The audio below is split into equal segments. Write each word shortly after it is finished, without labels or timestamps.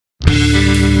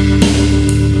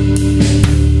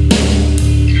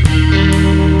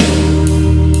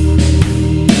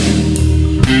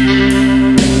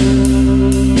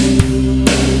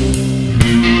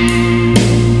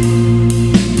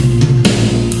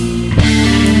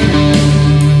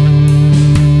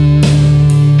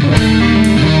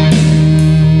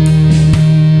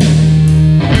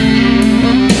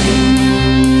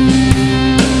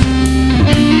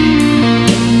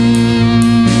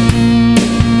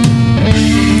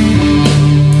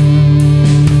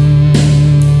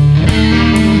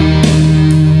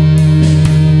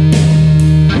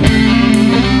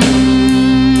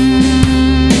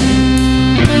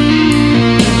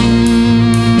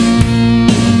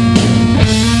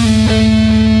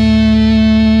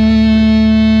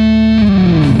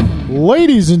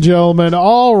Ladies and gentlemen,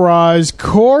 all rise.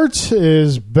 Court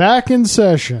is back in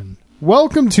session.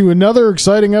 Welcome to another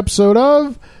exciting episode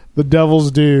of The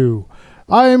Devil's Due.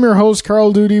 I am your host,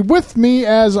 Carl Duty. With me,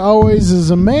 as always, is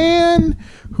a man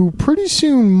who pretty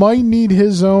soon might need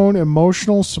his own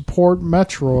emotional support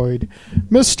Metroid,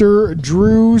 Mr.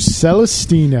 Drew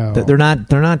Celestino.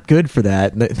 They're not good for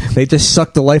that. They just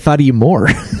suck the life out of you more.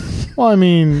 Well, I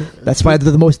mean... That's why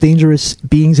they're the most dangerous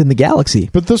beings in the galaxy.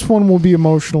 But this one will be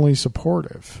emotionally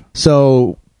supportive.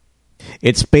 So,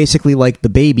 it's basically like the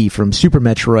baby from Super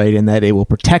Metroid in that it will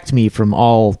protect me from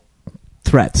all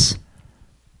threats.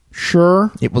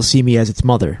 Sure. It will see me as its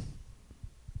mother.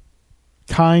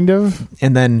 Kind of.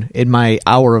 And then, in my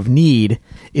hour of need,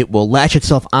 it will latch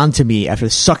itself onto me after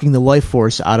sucking the life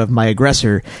force out of my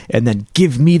aggressor, and then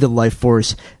give me the life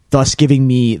force, thus giving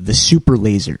me the super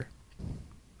laser.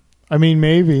 I mean,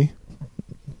 maybe.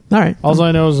 All right. All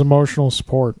I know is emotional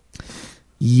support.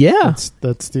 Yeah.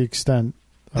 That's the extent.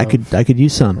 I could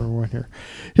use some.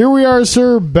 Here we are,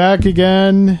 sir, back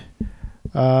again.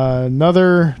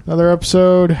 Another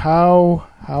episode. How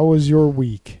was your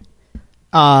week?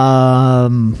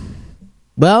 Well,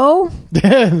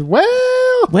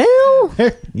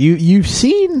 you've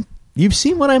seen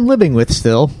what I'm living with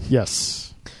still.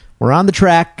 Yes. We're on the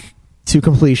track to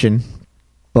completion,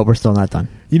 but we're still not done.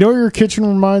 You know what your kitchen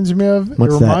reminds me of?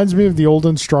 What's it reminds me of the old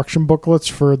instruction booklets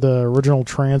for the original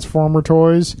Transformer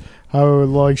toys.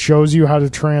 How it shows you how to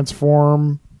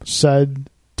transform said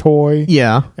toy.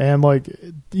 Yeah. And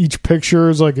each picture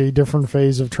is a different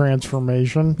phase of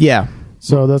transformation. Yeah.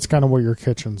 So that's kind of what your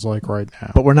kitchen's like right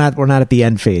now. But we're not at the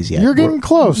end phase yet. You're getting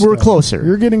close. We're closer.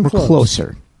 You're getting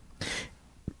closer.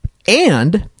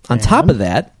 And on top of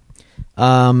that,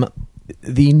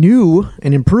 the new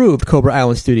and improved Cobra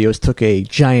Island Studios took a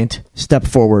giant step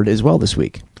forward as well this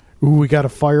week. Ooh, we got a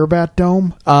Firebat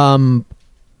dome?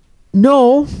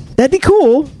 No, that'd be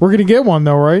cool. We're going to get one,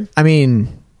 though, right? I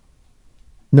mean,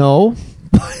 no.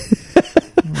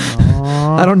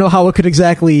 I don't know how it could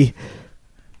exactly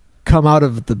come out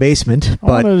of the basement. But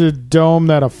I wanted a dome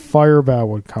that a Firebat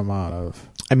would come out of.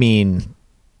 I mean,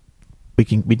 we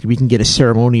can get a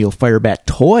ceremonial Firebat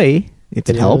toy if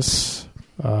it helps.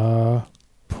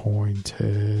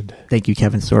 Pointed. Thank you,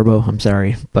 Kevin Sorbo. I'm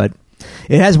sorry, but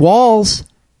it has walls.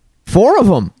 4 of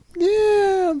them.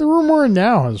 Yeah, the room we're in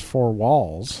now has 4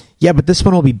 walls. Yeah, but this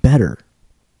one will be better.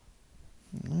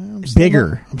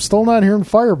 Bigger. I'm still not hearing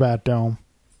Firebat dome.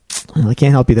 Well, I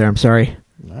can't help you there. I'm sorry.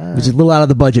 Right. It was a little out of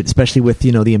the budget, especially with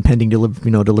the impending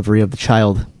delivery of the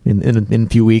child in a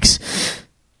few weeks.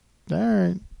 All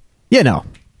right.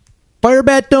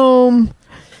 Firebat dome.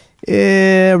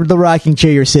 The rocking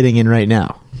chair you're sitting in right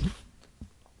now.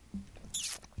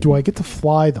 Do I get to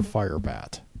fly the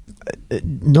Firebat?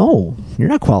 No, you're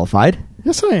not qualified.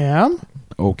 Yes, I am.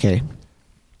 Okay.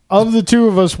 Of the two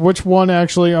of us, which one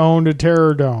actually owned a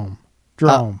Terror Dome?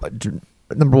 Drome.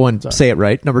 Number 1, say it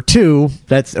right. Number 2,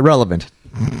 that's irrelevant.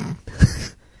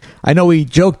 I know we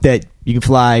joked that you can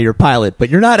fly your pilot, but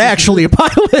you're not actually a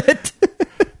pilot.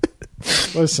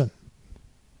 Listen.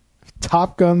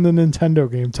 Top Gun, the Nintendo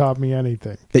game, taught me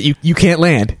anything. That you can't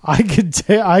land. I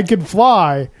could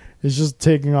fly. It's just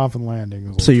taking off and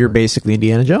landing. So you're basically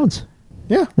Indiana Jones.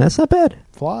 Yeah. That's not bad.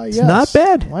 Fly, it's yes. not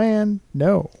bad. Land,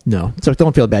 no. No. So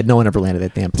don't feel bad. No one ever landed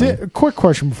that damn plane. Quick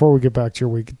question before we get back to your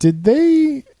week. Did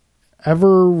they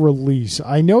ever release...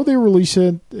 I know they release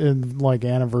it in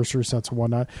anniversary sets and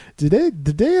whatnot. Did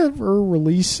they ever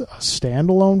release a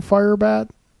standalone Firebat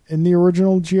in the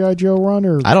original G.I. Joe run?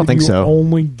 Or I don't think so.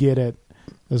 Only get it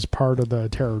as part of the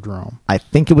Terrordrome? I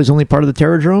think it was only part of the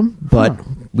Terrordrome, but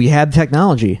we had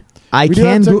technology. I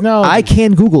can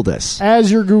Google this.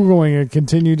 As you're Googling it,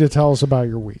 continue to tell us about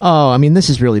your week. Oh, I mean, this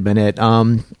has really been it.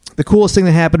 The coolest thing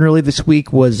that happened really this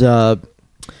week was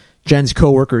Jen's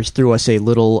coworkers threw us a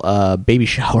little baby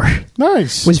shower.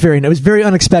 Nice. It was very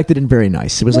unexpected and very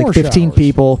nice. It was More 15 showers.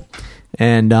 people,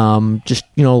 and just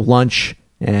lunch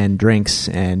and drinks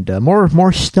and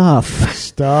more stuff.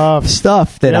 Stuff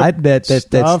Stuff is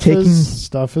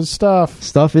stuff.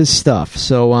 Stuff is stuff.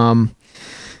 So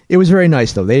it was very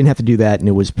nice though. They didn't have to do that, and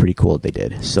it was pretty cool that they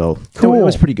did. So cool. It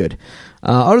was pretty good.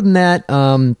 Other than that,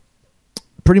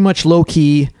 pretty much low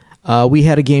key. We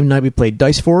had a game night. We played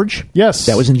Dice Forge. Yes,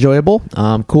 that was enjoyable.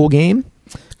 Cool game.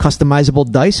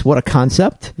 Customizable dice. What a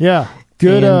concept. Yeah,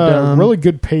 good. Really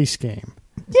good pace game.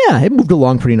 Yeah, it moved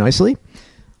along pretty nicely.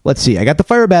 Let's see. I got the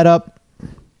Firebat up.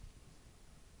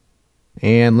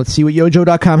 And let's see what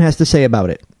Yojo.com has to say about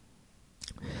it.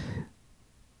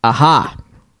 Aha.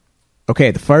 Okay,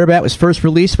 the Firebat was first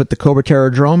released with the Cobra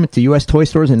Terrordrome at the U.S. toy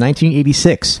stores in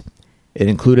 1986. It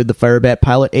included the Firebat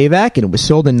Pilot AVAC,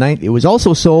 and it was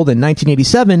also sold in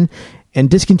 1987 and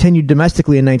discontinued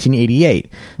domestically in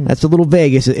 1988. That's a little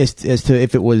vague as to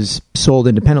if it was sold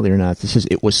independently or not. This is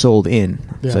it was sold in,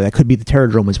 so that could be the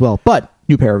Terradrome as well. But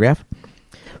new paragraph.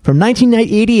 From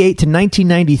 1988 to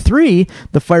 1993,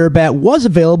 the Firebat was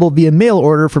available via mail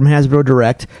order from Hasbro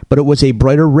Direct, but it was a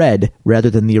brighter red rather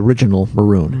than the original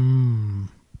maroon.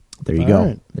 There you go.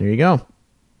 Right. There you go.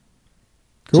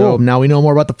 Cool. So now we know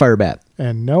more about the Firebat.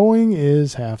 And knowing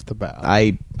is half the battle.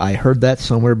 I heard that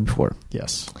somewhere before.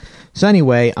 Yes. So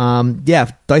anyway,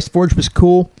 Dice Forge was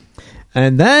cool.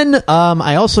 And then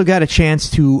I also got a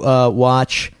chance to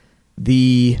watch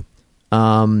the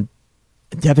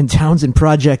Devin Townsend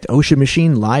Project Ocean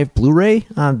Machine live Blu-ray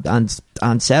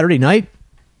on Saturday night.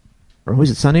 Or was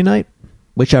it Sunday night?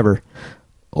 Whichever.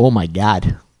 Oh my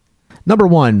God. Number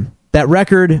one, that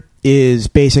record is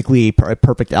basically a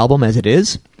perfect album as it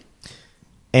is.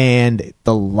 And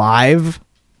the live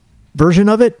version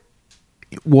of it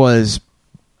was,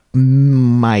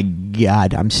 my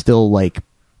God, I'm still like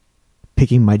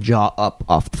picking my jaw up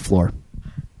off the floor.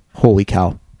 Holy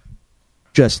cow.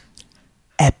 Just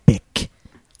epic.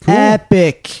 Cool.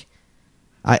 Epic.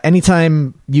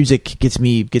 Anytime music gets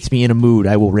me in a mood,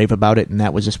 I will rave about it. And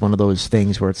that was just one of those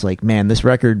things where it's like, man, this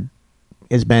record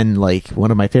has been like one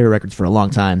of my favorite records for a long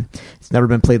time. It's never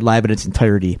been played live in its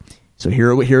entirety. So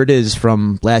here it is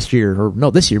from last year, or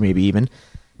no, this year maybe even.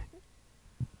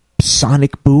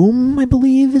 Sonic Boom, I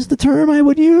believe, is the term I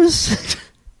would use.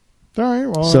 All right,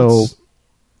 well, so it's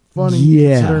funny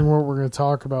considering what we're going to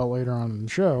talk about later on in the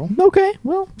show. Okay,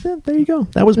 well, there you go.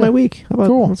 That was my week. How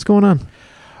about what's going on?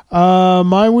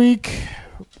 My week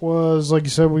was, like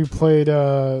you said, we played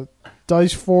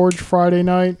Dice Forge Friday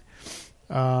night.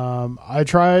 I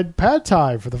tried Pad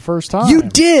Thai for the first time. You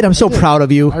did? I'm so proud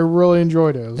of you. I really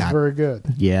enjoyed it. It was very good.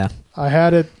 Yeah. I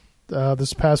had it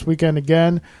this past weekend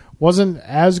again. Wasn't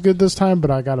as good this time,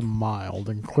 but I got it mild,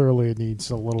 and clearly it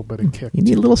needs a little bit of kick. You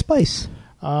need a little spice.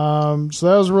 So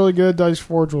that was really good. Dice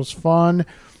Forge was fun.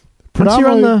 Once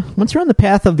you're on the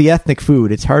path of the ethnic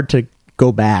food, it's hard to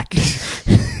go back.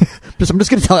 I'm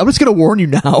just gonna warn you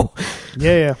now.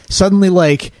 Yeah. Suddenly,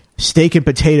 like, steak and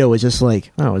potato is just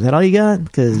like, oh, is that all you got?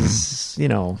 Because,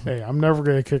 Hey, I'm never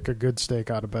going to kick a good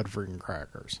steak out of Bedford and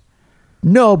crackers.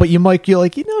 No, but you're like,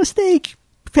 steak,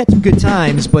 we've had some good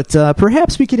times, but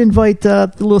perhaps we could invite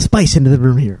a little spice into the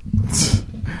room here.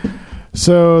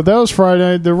 So that was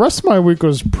Friday. The rest of my week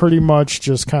was pretty much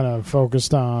just kind of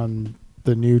focused on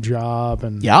the new job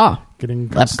and getting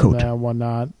custom and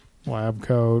whatnot. Lab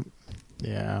coat.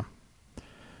 Yeah.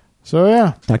 So,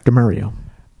 yeah. Dr. Mario.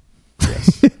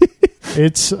 Yes.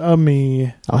 It's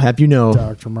me. I'll have you know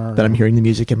Dr. Mario. that I'm hearing the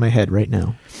music in my head right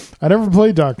now. I never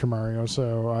played Dr. Mario,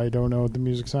 so I don't know what the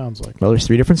music sounds like. Well, there's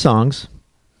 3 different songs,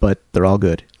 but they're all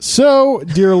good. So,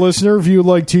 dear listener, if you'd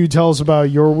like to tell us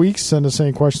about your week, send us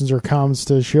any questions or comments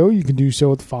to the show, you can do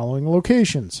so at the following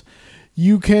locations.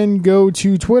 You can go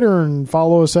to Twitter and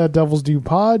follow us at Devils Do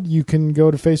Pod. You can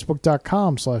go to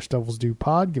Facebook.com/Devils Do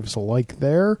Pod. Give us a like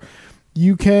there.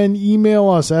 You can email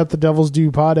us at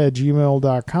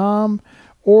thedevilsdupod@gmail.com,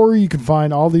 or you can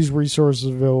find all these resources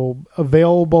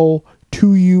available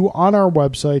to you on our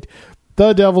website,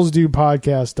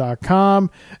 thedevilsdupodcast.com.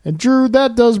 And Drew,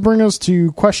 that does bring us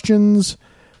to questions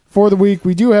for the week.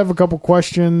 We do have a couple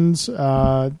questions,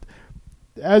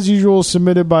 as usual,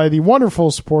 submitted by the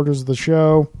wonderful supporters of the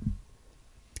show.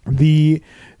 The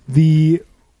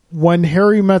When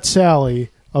Harry Met Sally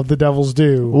of the Devils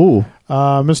Do. Ooh.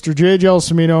 Mr. J.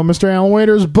 Gelsomino, Mr. Alan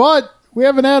Waiters, but we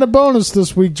have an added bonus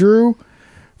this week, Drew,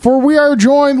 for we are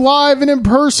joined live and in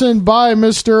person by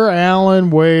Mr.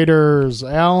 Alan Waiters.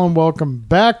 Alan, welcome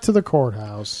back to the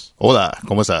courthouse. Hola,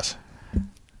 ¿cómo estás?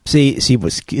 See,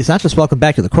 it's not just welcome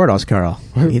back to the courthouse, Carl.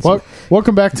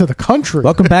 Welcome back to the country.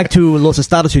 Welcome back to Los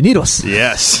Estados Unidos.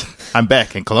 Yes, I'm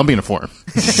back in Colombian form.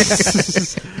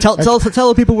 Tell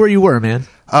the people where you were, man.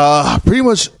 Pretty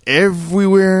much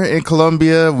everywhere in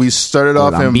Colombia. We started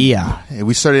off in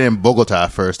Bogota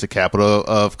first, the capital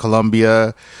of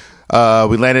Colombia.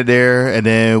 We landed there, and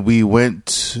then we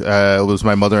went. It was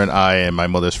my mother and I, and my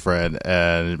mother's friend,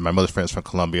 and my mother's friend's from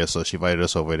Colombia, so she invited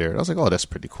us over there. And I was like, "Oh, that's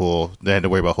pretty cool." They had to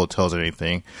worry about hotels or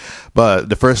anything. But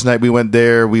the first night we went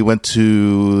there, we went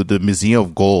to the Museum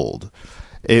of Gold.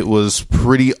 It was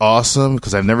pretty awesome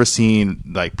because I've never seen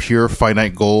like pure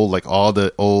finite gold, like all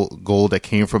the old gold that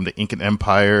came from the Incan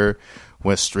Empire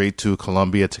went straight to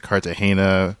Colombia, to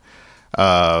Cartagena.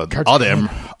 All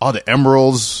the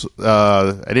emeralds.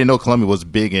 I didn't know Colombia was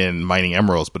big in mining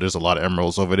emeralds, but there's a lot of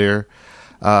emeralds over there.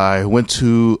 I went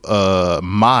to a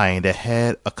mine that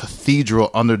had a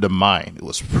cathedral under the mine. It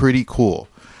was pretty cool.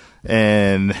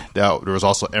 and there was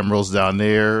also emeralds down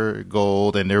there,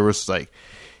 gold, and there was like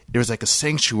a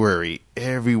sanctuary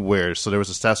everywhere. So there was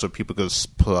a spot so people could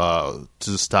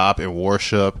to stop and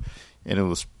worship, and it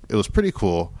was pretty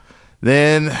cool.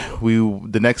 Then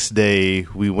the next day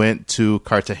we went to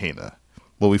Cartagena.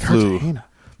 Well, we flew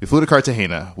to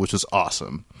Cartagena, which was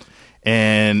awesome.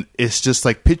 And it's just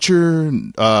like picture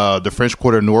the French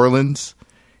Quarter of New Orleans.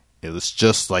 It was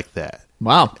just like that.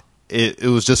 Wow. It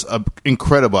was just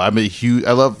incredible. I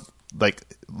love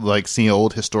like seeing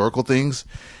old historical things.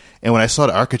 And when I saw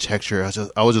the architecture,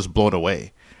 I was just blown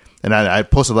away. And I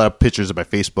posted a lot of pictures on my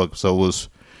Facebook, so it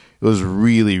was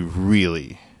really,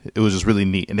 really, it was just really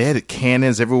neat. And they had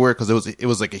cannons everywhere because it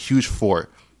was like a huge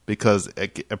fort, because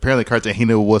apparently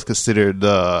Cartagena was considered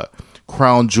the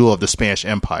crown jewel of the Spanish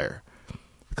Empire,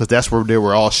 because that's where they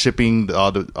were all shipping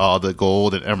all the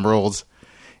gold and emeralds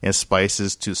and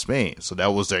spices to Spain. So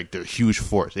that was like their huge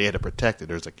fort. They had to protect it.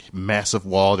 There's like massive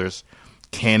wall. There's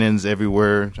cannons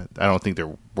everywhere. I don't think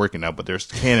they're working now, but there's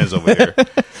cannons over there.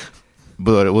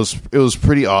 But it was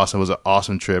pretty awesome. It was an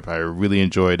awesome trip. I really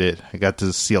enjoyed it. I got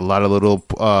to see a lot of little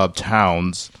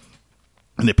towns,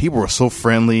 and the people were so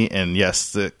friendly. And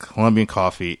yes, the Colombian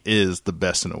coffee is the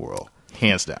best in the world,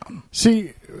 hands down.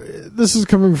 See, this is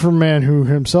coming from a man who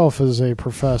himself is a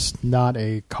professed not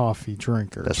a coffee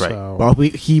drinker. That's right. So Well,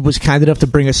 he was kind enough to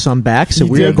bring us some back, so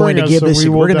we're going to give this.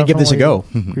 We're going to give this a go.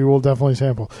 We will definitely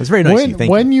sample. It's very nice.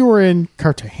 When you were in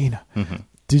Cartagena,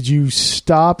 did you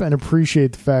stop and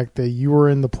appreciate the fact that you were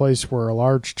in the place where a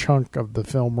large chunk of the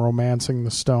film Romancing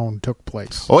the Stone took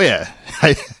place? Oh yeah,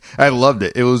 I loved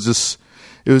it. It was just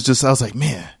I was like,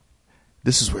 man,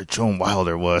 this is where Joan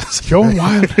Wilder was. Joan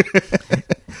Wilder.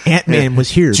 Ant-Man was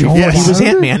here. Joan He was Wilder?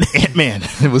 Ant-Man.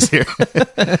 Ant-Man was here.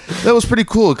 That was pretty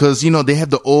cool because, they have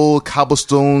the old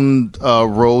cobblestone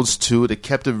roads too. They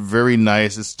kept it very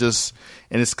nice.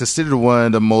 It's considered one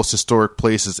of the most historic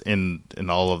places in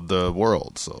all of the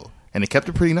world. So, and they kept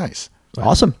it pretty nice.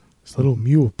 Awesome. This little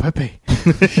mule, Pepe.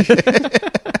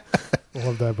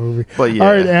 Love that movie. But yeah.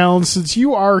 All right, Alan, since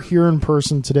you are here in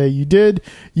person today,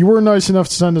 you were nice enough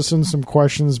to send us in some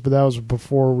questions, but that was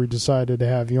before we decided to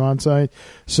have you on site.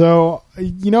 So,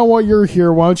 you know what? You're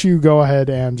here. Why don't you go ahead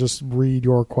and just read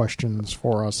your questions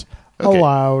for us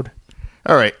aloud?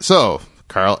 All right. So,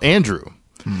 Carl Andrew,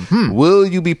 will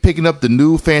you be picking up the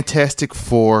new Fantastic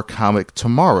Four comic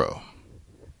tomorrow?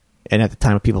 And at the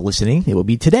time of people listening, it will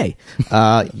be today.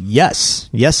 Yes.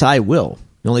 Yes, I will.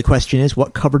 The only question is,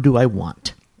 what cover do I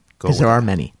want? Because there are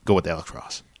many. Go with Alex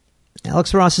Ross.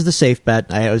 Alex Ross is the safe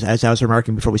bet. As I was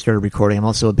remarking before we started recording, I'm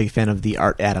also a big fan of the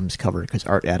Art Adams cover, because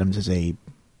Art Adams is a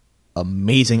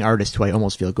amazing artist who I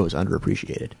almost feel goes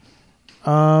underappreciated.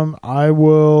 I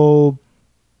will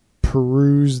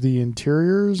peruse the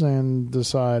interiors and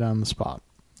decide on the spot.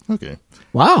 Okay.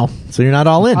 Wow. So you're not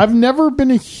all in. I've never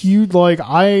been a huge,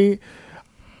 I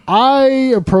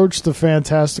approach the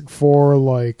Fantastic Four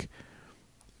like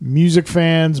music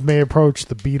fans may approach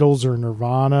the Beatles or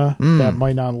Nirvana that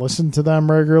might not listen to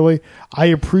them regularly. I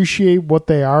appreciate what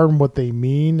they are and what they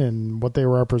mean and what they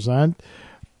represent,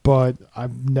 but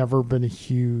I've never been a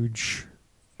huge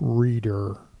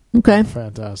reader of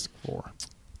Fantastic Four.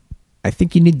 I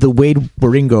think you need the Wade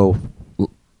Waringo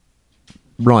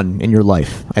run in your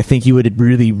life. I think you would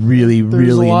really, really, There's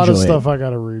really a lot enjoy of stuff it. I got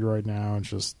to read right now. It's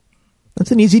just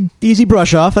That's an easy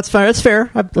brush off. That's fair. That's fair.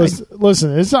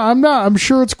 listen. I'm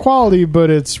sure it's quality,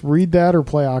 but it's read that or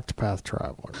play Octopath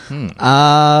Traveler.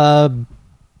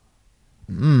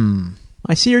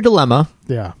 I see your dilemma.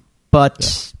 Yeah,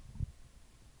 but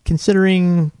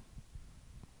considering,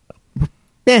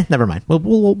 never mind.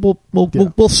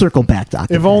 We'll circle back to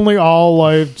Octopath. If only all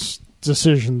life's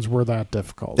decisions were that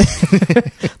difficult.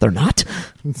 They're not.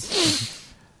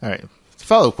 All right.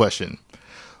 Follow-up question.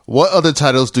 What other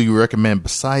titles do you recommend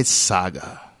besides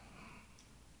Saga?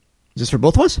 Is this for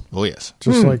both of us? Oh, yes.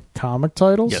 Just like comic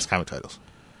titles? Yes, comic titles.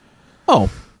 Oh,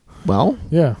 well.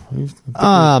 Yeah.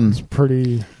 It's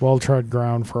pretty well-tread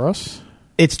ground for us.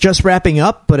 It's just wrapping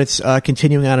up, but it's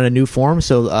continuing on in a new form.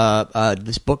 So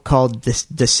this book called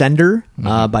Descender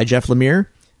by Jeff Lemire.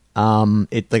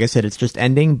 Like I said, it's just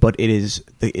ending, but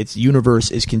its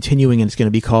universe is continuing, and it's going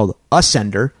to be called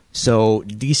Ascender. So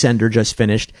Descender just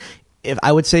finished.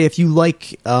 I would say if you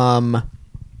like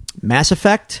Mass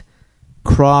Effect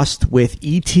crossed with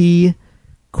E.T.,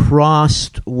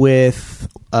 crossed with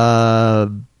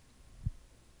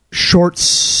Short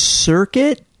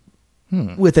Circuit,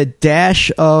 with a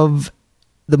dash of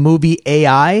the movie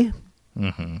AI,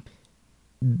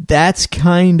 that's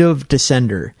kind of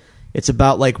Descender. It's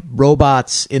about like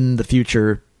robots in the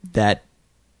future that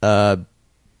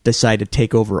decide to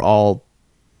take over all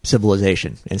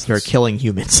civilization and start killing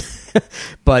humans.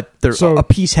 But a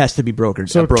peace has to be brokered.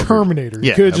 So Terminator. You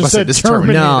Yeah, could have just said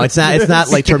Terminator. No, it's not. It's not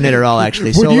like Terminator at all.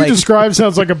 Actually, what you describe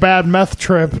sounds like a bad meth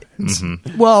trip.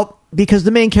 Well, because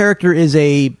the main character is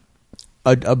a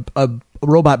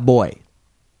robot boy.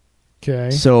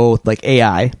 Okay. So like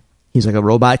AI, he's like a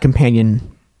robot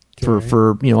companion for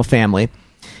a family,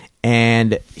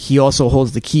 and he also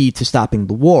holds the key to stopping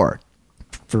the war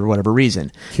for whatever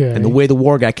reason. Okay. And the way the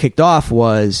war got kicked off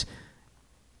was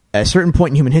at a certain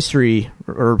point in human history,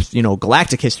 or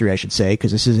galactic history, I should say,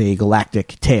 because this is a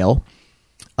galactic tale.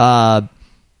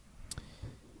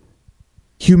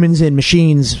 Humans and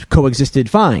machines coexisted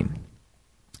fine,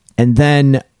 and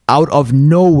then out of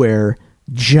nowhere,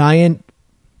 giant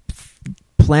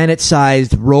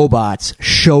planet-sized robots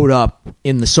showed up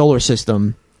in the solar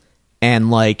system and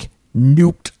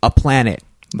nuked a planet.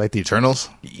 Like the Eternals?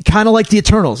 Kind of like the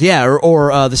Eternals, yeah,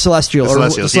 or the Celestials.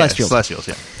 The Celestials,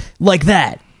 yeah. Like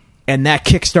that. And that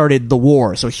kick-started the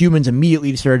war. So humans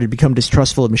immediately started to become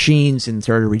distrustful of machines and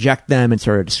started to reject them and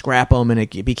started to scrap them, and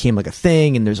it became like a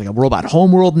thing, and there's like a robot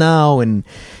homeworld now, and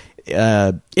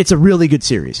it's a really good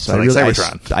series. So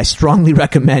Cybertron. I strongly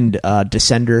recommend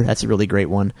Descender. That's a really great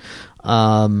one.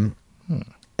 And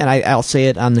I'll say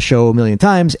it on the show a million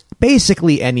times.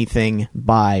 Basically anything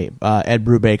by Ed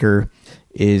Brubaker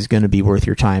is going to be worth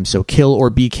your time. So Kill or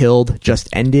Be Killed just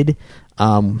ended.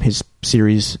 His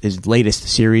latest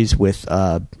series with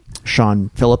Sean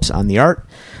Phillips on the art,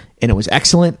 and it was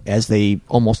excellent, as they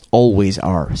almost always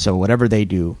are. So whatever they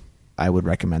do, I would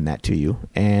recommend that to you.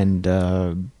 And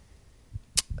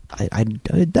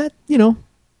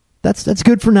that's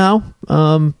good for now.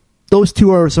 Those two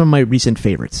are some of my recent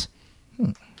favorites.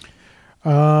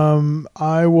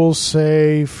 I will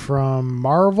say from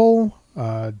Marvel,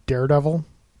 Daredevil.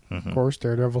 Of course,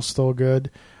 Daredevil's still good.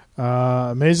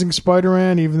 Amazing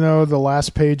Spider-Man, even though the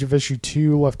last page of issue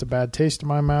 2 left a bad taste in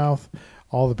my mouth,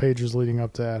 all the pages leading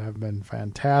up to that have been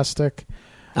fantastic.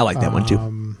 I like that one too.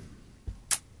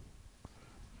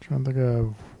 Trying to think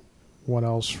of what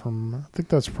else from... I think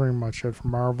that's pretty much it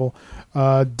from Marvel.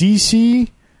 DC,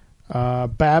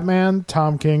 Batman.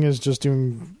 Tom King is just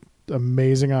doing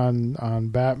amazing on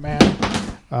Batman.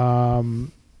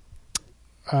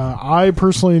 I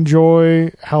personally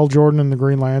enjoy Hal Jordan and the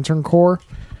Green Lantern Corps.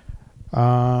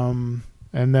 And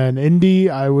then indie,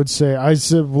 I would say,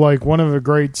 like one of the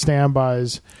great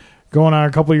standbys going on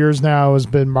a couple of years now has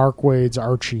been Mark Waid's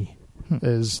Archie.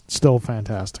 Is still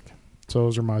fantastic. So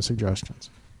those are my suggestions.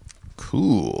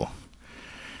 Cool.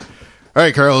 All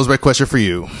right, Carl, here's my question for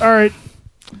you. All right.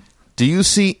 Do you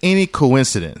see any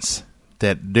coincidence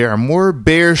that there are more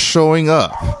bears showing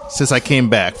up since I came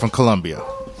back from Colombia?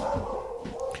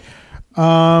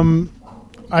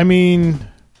 I mean,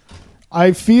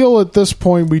 I feel at this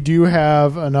point we do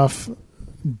have enough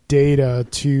data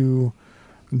to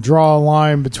draw a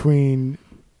line between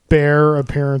bear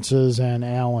appearances and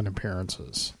Allen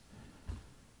appearances.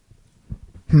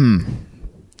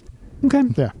 Okay.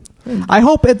 Yeah. I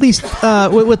hope at least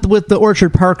with the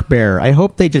Orchard Park bear, I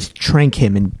hope they just trank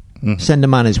him and send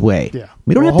him on his way. Yeah.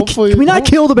 We don't have to. Can we not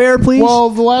kill the bear, please? Well,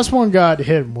 the last one got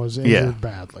hit and was injured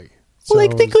badly. So, well,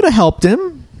 they could have helped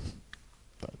him.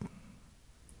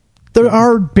 There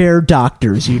are bear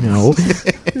doctors,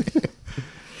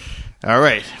 All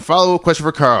right. Follow-up question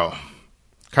for Carl.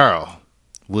 Carl,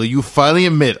 will you finally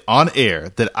admit on air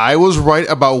that I was right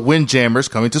about Windjammers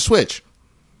coming to Switch?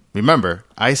 Remember,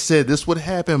 I said this would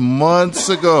happen months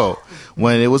ago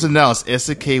when it was announced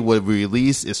SNK would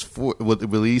release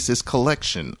its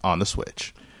collection on the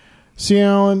Switch. See,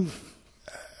 Alan,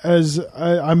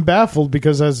 I'm baffled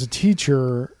because as a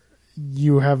teacher,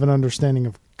 you have an understanding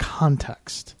of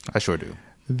context. I sure do.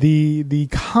 The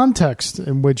context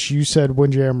in which you said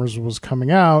Windjammers was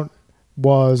coming out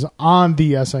was on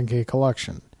the SNK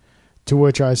collection, to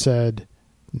which I said,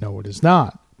 no, it is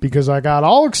not. Because I got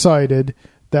all excited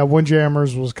that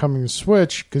Windjammers was coming to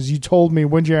Switch, because you told me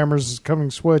Windjammers is coming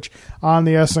to Switch on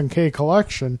the SNK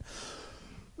collection.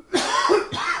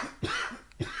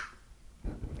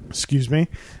 Excuse me.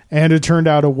 And it turned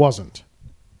out it wasn't.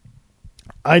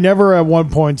 I never at one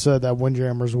point said that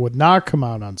Windjammers would not come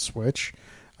out on Switch.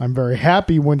 I'm very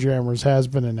happy Windjammers has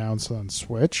been announced on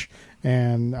Switch,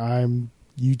 and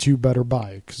you two better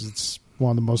buy it, because it's one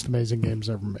of the most amazing games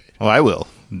ever made. Well, I will.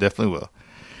 Definitely will.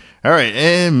 All right,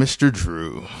 and Mr.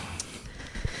 Drew.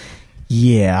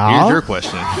 Yeah? Here's your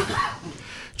question.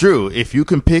 Drew, if you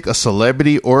can pick a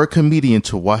celebrity or a comedian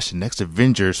to watch the next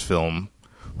Avengers film,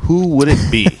 who would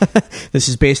it be? This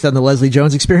is based on the Leslie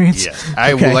Jones experience? Yes.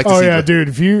 I would like to see. Oh, yeah, dude.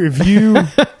 If you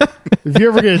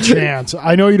ever get a chance,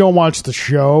 I know you don't watch the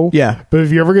show. Yeah. But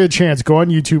if you ever get a chance, go on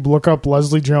YouTube, look up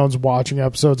Leslie Jones watching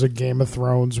episodes of Game of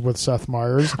Thrones with Seth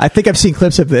Meyers. I think I've seen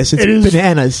clips of this. It's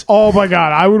bananas. Oh, my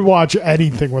God. I would watch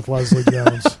anything with Leslie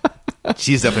Jones.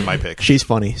 She's definitely my pick. She's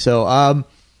funny. So,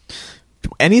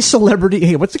 any celebrity?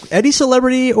 Hey, any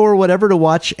celebrity or whatever to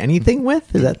watch anything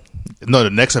with? Is that no?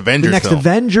 The next Avengers.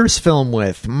 Avengers film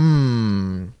with.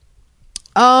 I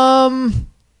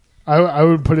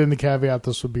would put in the caveat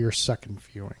this would be your second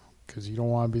viewing because you don't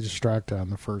want to be distracted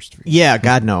on the first viewing. Yeah,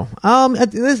 God no.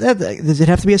 Does it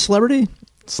have to be a celebrity?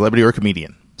 Celebrity or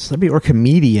comedian? Celebrity or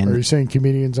comedian? Are you saying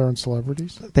comedians aren't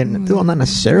celebrities? Well, not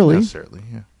necessarily. Not necessarily.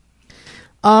 Yeah.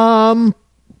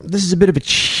 This is a bit of a.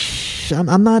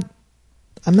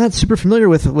 I'm not super familiar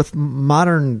with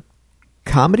modern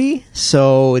comedy,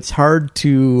 so it's hard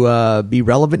to be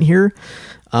relevant here.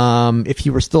 If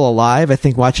he were still alive, I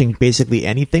think watching basically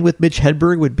anything with Mitch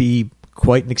Hedberg would be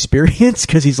quite an experience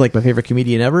because he's like my favorite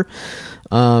comedian ever.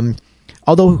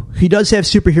 Although he does have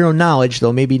superhero knowledge,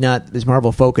 though maybe not as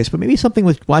Marvel focused, but maybe something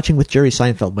with watching with Jerry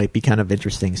Seinfeld might be kind of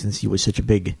interesting since he was such a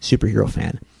big superhero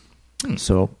fan.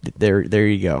 So there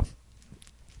you go.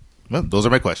 Well, those are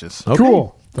my questions. Okay.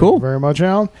 Cool. Thank you very much,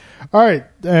 Alan. All right,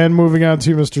 and moving on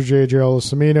to Mr. J.J.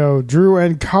 Olasamino. Drew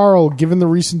and Carl, given the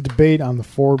recent debate on the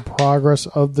forward progress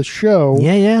of the show...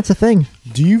 Yeah, it's a thing.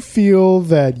 Do you feel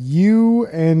that you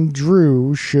and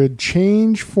Drew should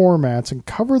change formats and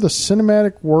cover the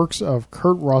cinematic works of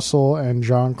Kurt Russell and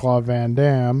Jean-Claude Van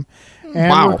Damme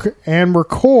and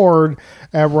record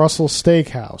at Russell's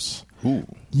Steakhouse? Ooh.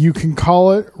 You can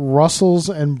call it Russell's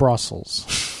and Brussels.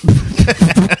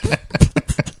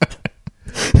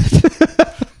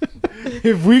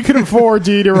 If we could afford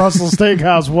to eat at Russell's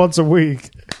Steakhouse once a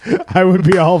week, I would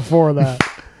be all for that.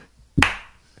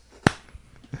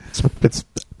 It's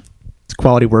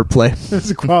quality wordplay.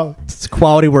 It's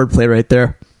quality wordplay right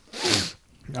there.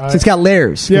 It's got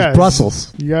layers. Yeah, it's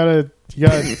Brussels. You gotta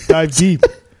dive deep.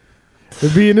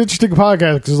 It'd be an interesting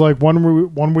podcast because, like,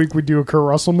 one week we do a Kurt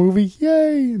Russell movie,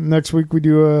 yay! Next week we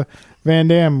do a Van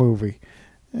Damme movie.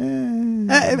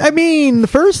 I mean,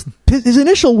 his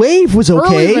initial wave was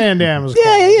okay. Early Van Damme was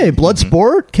yeah.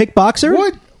 Bloodsport,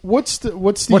 kickboxer. What's the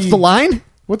line?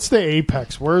 What's the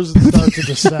apex? Where does it start to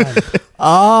descend?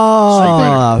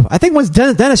 I think once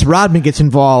Dennis Rodman gets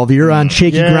involved, you're on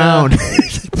shaky ground.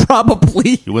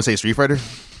 Probably. You want to say Street Fighter?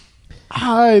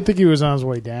 I think he was on his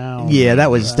way down. Yeah, that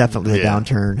was definitely a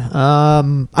downturn.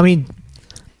 I mean,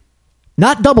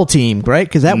 not Double Team, right?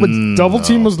 Because that was Double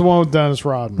Team was the one with Dennis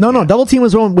Rodman. No, Double Team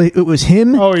was the one. It was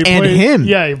him him.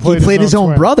 Yeah, he played his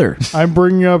own brother. I'm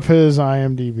bringing up his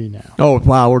IMDb now. Oh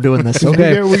wow, we're doing this.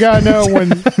 Okay, we gotta know when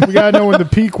the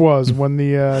peak was, when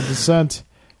the descent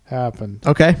happened.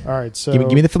 Okay, all right. So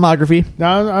give me the filmography.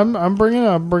 Now I'm bringing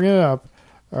it up.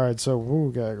 All right, so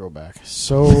we gotta go back.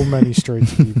 So many straight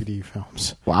to DVD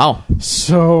films. Wow,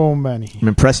 so many. I'm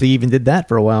impressed he even did that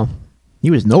for a while. He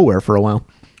was nowhere for a while.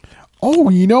 Oh,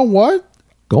 you know what?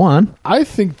 Go on. I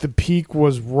think the peak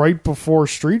was right before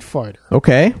Street Fighter.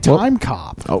 Okay. Time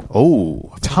Cop.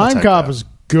 Oh. Time Cop is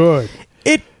good.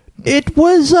 It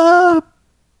was it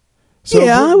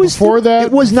was before that.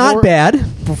 It was not bad.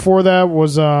 Before that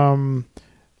was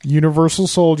Universal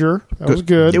Soldier. That was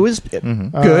good. It was good.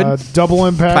 Double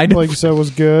Impact, like you said, was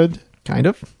good. Kind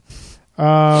of.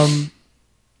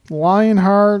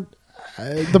 Lionheart.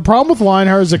 The problem with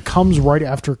Lionheart is it comes right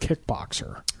after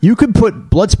Kickboxer. You could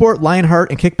put Bloodsport, Lionheart,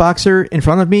 and Kickboxer in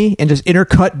front of me and just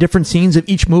intercut different scenes of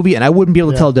each movie, and I wouldn't be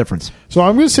able to tell the difference. So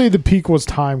I'm going to say the peak was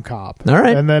Time Cop. All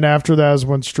right. And then after that is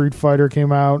when Street Fighter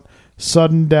came out,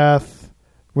 Sudden Death,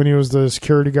 when he was the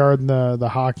security guard in the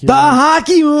hockey movie.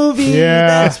 Hockey movie! Yeah.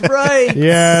 That's right.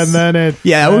 Yeah, and then it...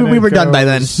 Yeah, we were done by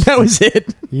then. That was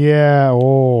it. Yeah,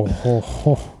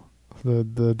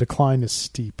 The decline is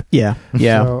steep. Yeah.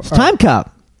 So, it's Time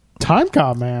Cop. Time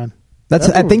Cop, man.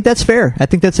 I think that's fair. I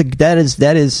think that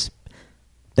is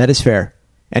fair.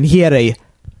 And he had a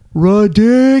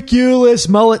ridiculous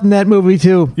mullet in that movie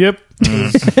too. Yep.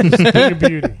 Thing of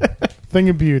beauty. Thing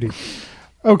of beauty.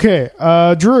 Okay,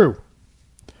 Drew.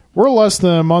 We're less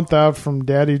than a month out from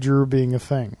Daddy Drew being a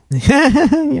thing.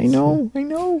 I know.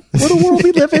 What a world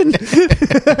we live in.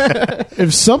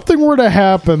 If something were to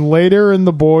happen later in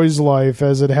the boy's life,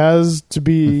 as it has to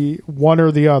be one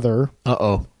or the other.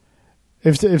 Uh-oh.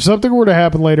 If something were to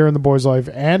happen later in the boy's life,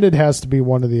 and it has to be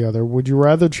one or the other, would you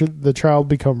rather the child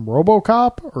become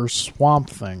RoboCop or Swamp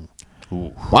Thing?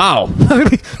 Ooh. Wow.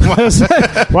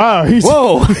 Wow.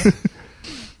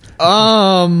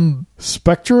 Whoa.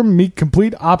 Spectrum meet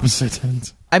complete opposite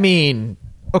ends. I mean,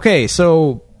 Okay,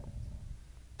 so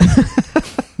all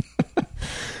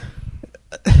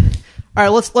right,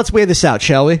 let's weigh this out,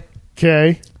 shall we?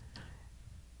 Okay.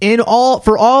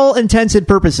 For all intents and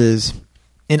purposes,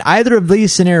 in either of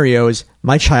these scenarios,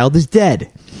 my child is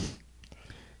dead.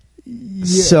 Yeah,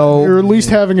 so you're at least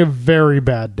having a very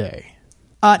bad day.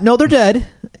 No, they're dead.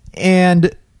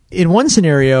 And in one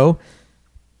scenario,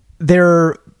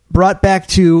 they're brought back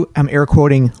to, I'm air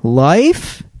quoting,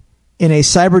 life in a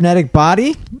cybernetic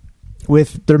body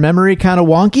with their memory kind of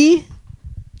wonky.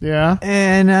 Yeah.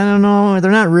 And I don't know,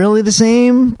 they're not really the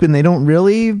same, and they don't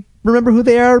really remember who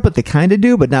they are, but they kind of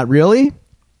do, but not really.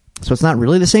 So it's not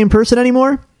really the same person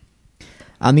anymore.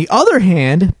 On the other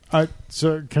hand...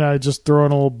 So can I just throw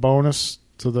in a little bonus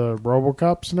to the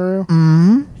RoboCop scenario?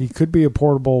 Mm-hmm. He could be a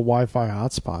portable Wi-Fi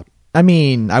hotspot. I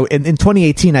mean, in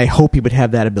 2018, I hope he would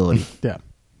have that ability. Yeah.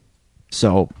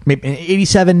 So maybe in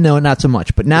 87, no, not so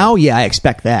much. But now, yeah, I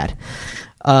expect that.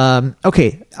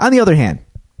 Okay, on the other hand,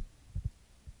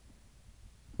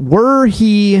 were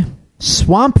he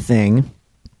Swamp Thing,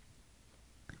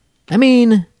 I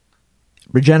mean,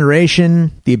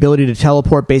 regeneration, the ability to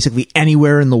teleport basically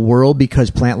anywhere in the world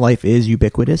because plant life is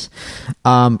ubiquitous.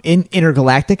 In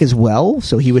intergalactic as well,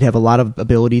 so he would have a lot of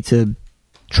ability to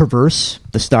traverse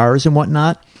the stars and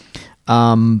whatnot.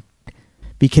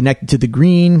 Be connected to the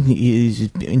green.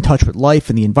 He's in touch with life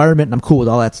and the environment, and I'm cool with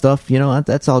all that stuff. You know,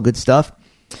 that's all good stuff.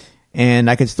 And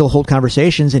I could still hold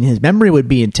conversations, and his memory would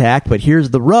be intact. But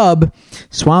here's the rub.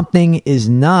 Swamp Thing is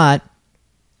not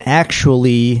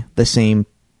actually the same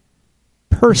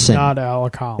person. It's not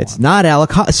Alec Holland. It's not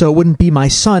Alec Holland, so it wouldn't be my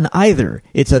son either.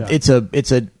 It's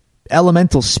a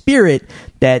elemental spirit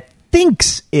that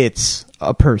thinks it's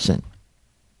a person.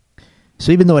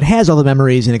 So even though it has all the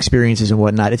memories and experiences and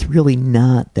whatnot, it's really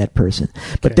not that person.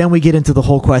 But then we get into the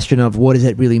whole question of what does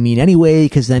that really mean anyway,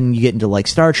 because then you get into like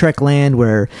Star Trek land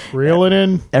where reel it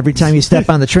in. Every time you step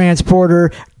on the transporter,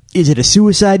 is it a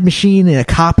suicide machine and a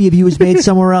copy of you is made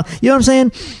somewhere else? You know what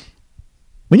I'm saying?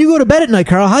 When you go to bed at night,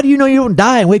 Carl, how do you know you don't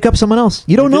die and wake up someone else?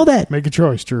 You don't know that. Make a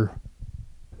choice, Drew.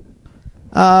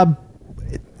 A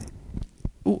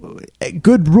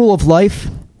good rule of life,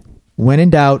 when in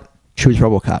doubt, choose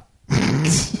RoboCop.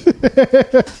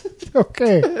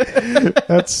 Okay.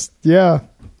 That's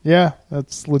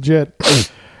that's legit.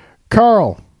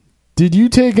 Carl, did you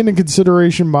take into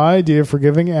consideration my idea for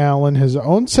giving Alan his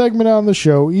own segment on the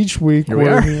show each week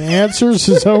where he answers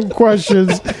his own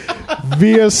questions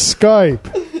via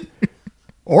Skype?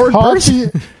 Or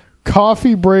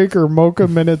coffee break or mocha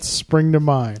minutes spring to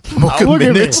mind? Mocha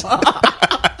minutes?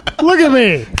 Look at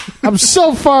me. I'm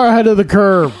so far ahead of the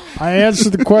curve. I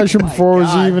answered the question before it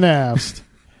was even asked.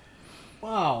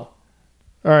 Wow.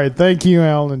 All right. Thank you,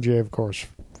 Alan and Jay, of course,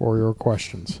 for your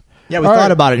questions. Yeah, we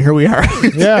thought about it, and here we are.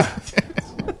 Yeah.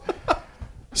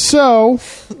 So,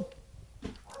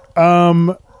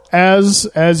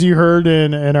 as you heard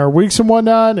in our weeks and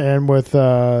whatnot, and with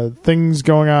things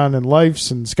going on in lives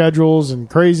and schedules and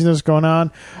craziness going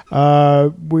on,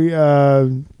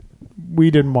 we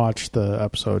didn't watch the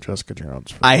episode of Jessica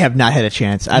Jones. I have not had a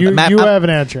chance. You haven't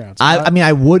had a chance. I mean,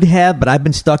 I would have, but I've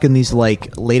been stuck in these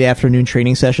like late afternoon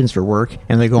training sessions for work,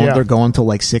 and they're going till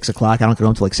like 6 o'clock. I don't go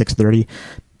until like 6:30,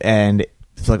 and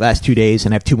it's like last 2 days,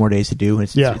 and I have 2 more days to do.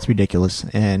 It's ridiculous,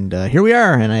 and here we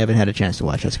are, and I haven't had a chance to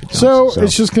watch Jessica Jones. So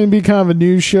it's just going to be kind of a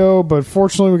news show, but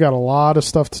fortunately, we got a lot of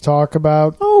stuff to talk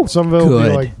about. Oh, some of it will be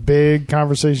like big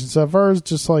conversation stuff. Ours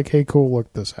just like, hey, cool,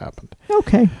 look, this happened.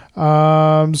 Okay.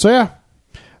 So yeah.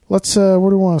 Let's. Where do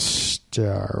we want to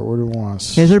start?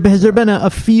 Has there been a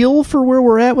feel for where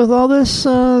we're at with all this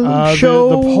show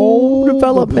the poll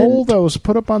development? The poll that was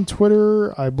put up on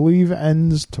Twitter, I believe,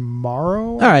 ends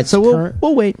tomorrow. All right, so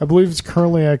we'll wait. I believe it's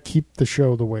currently at keep the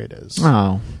show the way it is.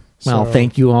 Oh, well, so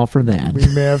thank you all for that. We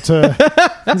may have to,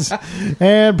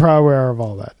 and probably are of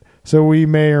all that. So we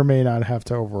may or may not have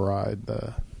to override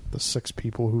the 6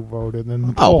 people who voted. In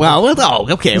the poll.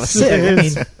 Okay.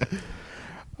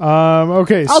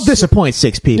 Okay. I'll disappoint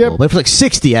 6 people, but if it's like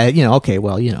 60,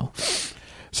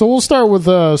 So we'll start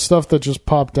with stuff that just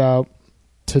popped out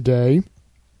today.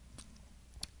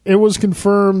 It was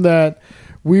confirmed that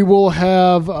we will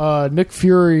have Nick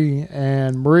Fury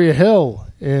and Maria Hill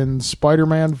in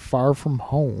Spider-Man Far From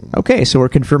Home. Okay, so we're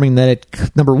confirming that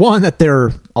number 1, that they're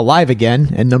alive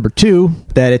again, and number 2,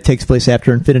 that it takes place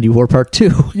after Infinity War Part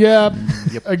 2. Yeah.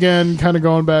 Again, kind of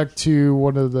going back to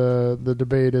one of the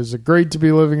debate, is it great to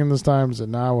be living in this time? Is it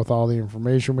not, with all the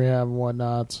information we have and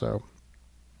whatnot? So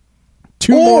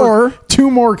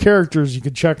two more characters you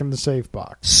could check in the safe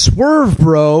box. Swerve,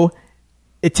 bro.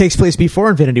 It takes place before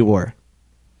Infinity War.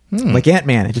 Like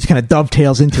Ant-Man. It just kind of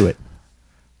dovetails into it.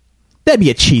 That'd be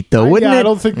a cheat, though, wouldn't it? I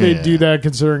don't think they'd do that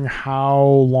considering how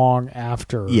long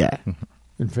after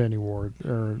Infinity War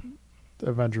or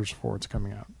Avengers 4 it's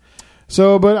coming out.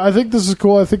 So, but I think this is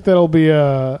cool. I think that'll be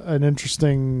an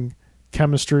interesting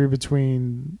chemistry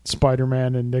between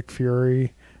Spider-Man and Nick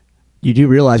Fury. You do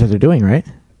realize what they're doing, right?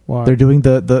 What? They're doing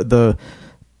the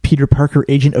Peter Parker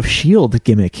Agent of S.H.I.E.L.D.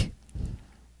 gimmick.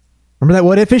 Remember that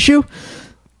What If issue?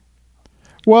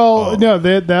 Well, no,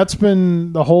 that's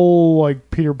been the whole like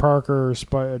Peter Parker,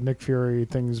 Nick Fury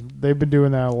things. They've been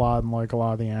doing that a lot in like a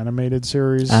lot of the animated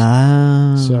series.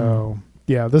 So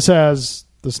yeah, this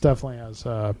definitely has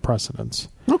precedence.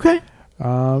 Okay.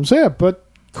 So yeah, but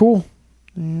cool.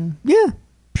 Yeah,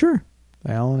 sure.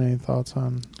 Alan, any thoughts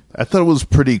on? I thought it was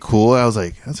pretty cool. I was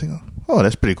like, oh,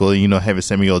 that's pretty cool. You know, having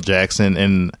Samuel Jackson,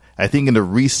 and I think in the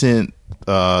recent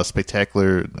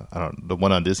spectacular, the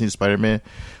one on Disney Spider-Man,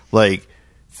 like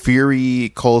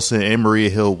Fury, Coulson, and Maria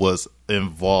Hill was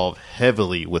involved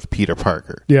heavily with Peter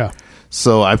Parker. Yeah.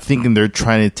 So I'm thinking they're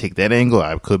trying to take that angle.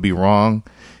 I could be wrong.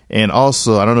 And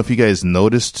also, I don't know if you guys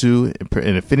noticed too,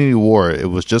 in Infinity War,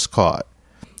 it was just caught.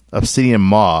 Obsidian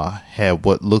Maw had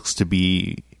what looks to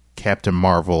be Captain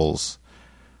Marvel's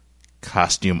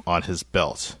costume on his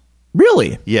belt.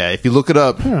 Really? Yeah, if you look it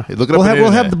up,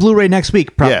 We'll have the Blu-ray next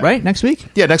week, right? Next week?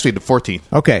 Yeah, next week, the 14th.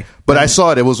 Okay. But I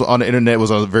saw it. It was on the internet. It was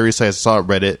on the various sites. I saw it,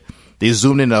 Reddit. They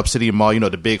zoomed in Obsidian Maw,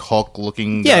 the big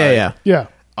Hulk-looking guy. Yeah.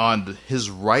 On his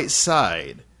right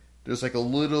side, there's like a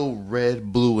little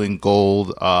red, blue, and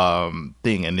gold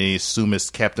thing, and they assume it's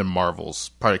part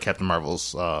of Captain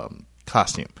Marvel's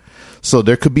costume. So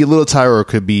there could be a little tie, or it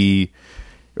could be.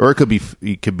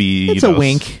 It's a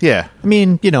wink. Yeah. I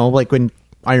mean, like when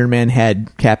Iron Man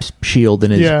had Cap's shield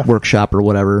in his workshop or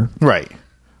whatever. Right.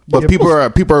 But people are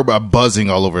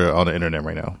buzzing all over on the internet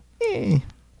right now.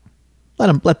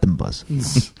 Let them buzz.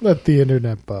 Let the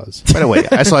internet buzz. By the way,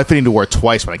 I saw Infinity War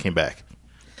twice when I came back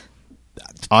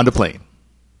on the plane.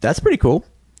 That's pretty cool.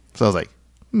 So I was like,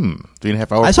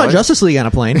 3.5 hours. I saw Justice League on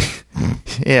a plane.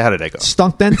 Yeah, how did that go?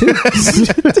 Stunk then too.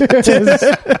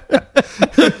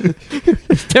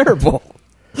 It's terrible.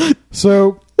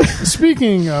 So,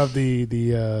 speaking of the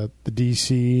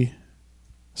DC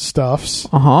stuffs,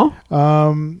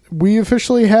 we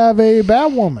officially have a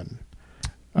Batwoman.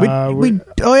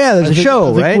 There's a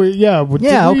show, right? Did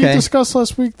we discuss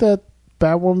last week that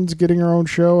Batwoman's getting her own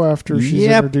show after she's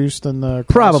introduced in the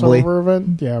crossover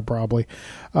event? Yeah, probably.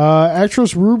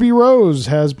 Actress Ruby Rose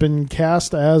has been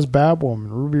cast as Batwoman.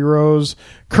 Ruby Rose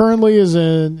currently is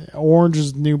in Orange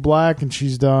is the New Black, and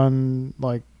she's done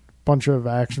like a bunch of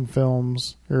action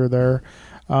films here or there.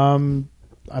 I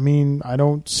mean, I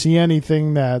don't see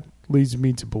anything that leads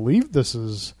me to believe this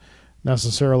is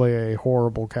necessarily a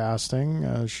horrible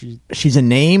casting. She's a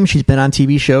name. She's been on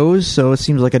TV shows, so it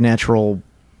seems like a natural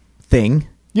thing.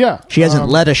 Yeah. She hasn't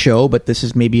led a show, but this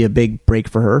is maybe a big break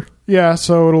for her. Yeah,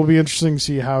 so it'll be interesting to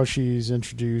see how she's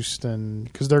introduced, and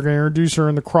because they're going to introduce her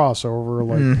in the crossover,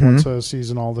 like once a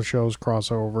season, all the shows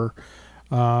cross over.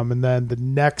 And then the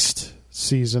next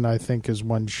season, I think, is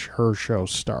when her show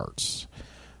starts.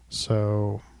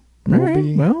 So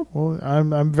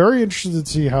I'm very interested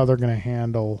to see how they're going to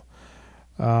handle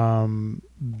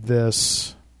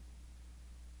this.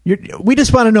 We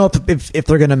just want to know if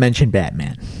they're going to mention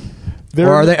Batman,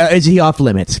 or is he off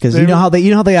limits? Because you know how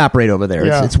they operate over there.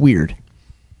 Yeah. It's weird.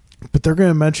 But they're going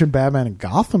to mention Batman in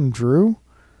Gotham, Drew.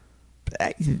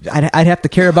 I'd have to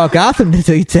care about Gotham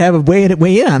to have a weigh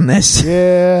in on this.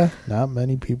 Yeah, not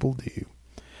many people do.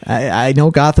 I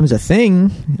know Gotham's a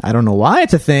thing. I don't know why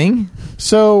it's a thing.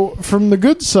 So, from the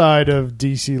good side of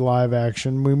DC live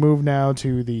action, we move now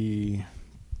to the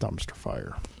dumpster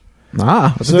fire.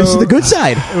 So this is the good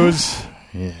side.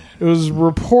 It was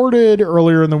reported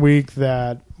earlier in the week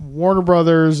that Warner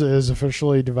Brothers is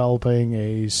officially developing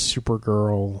a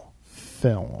Supergirl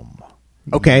film.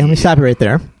 Okay, let me stop you right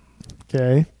there.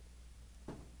 Okay.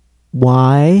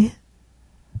 Why?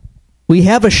 We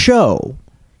have a show.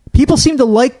 People seem to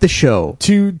like the show.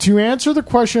 To answer the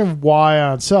question of why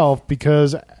on itself,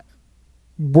 because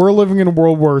we're living in a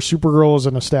world where Supergirl is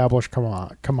an established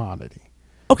commodity.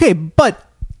 Okay, but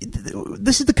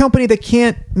this is the company that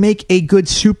can't make a good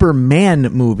Superman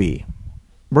movie.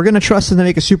 We're going to trust them to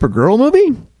make a Supergirl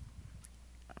movie?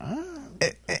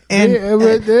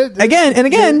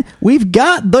 Again, we've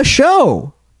got the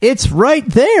show. It's right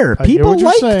there. People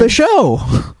like the show.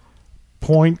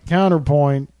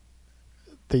 Counterpoint.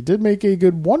 They did make a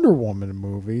good Wonder Woman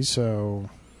movie, so.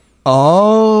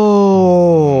 Oh,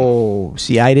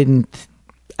 see, I didn't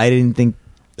think.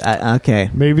 Okay,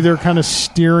 maybe they're kind of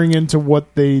steering into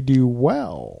what they do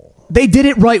well. They did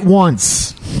it right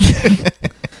once.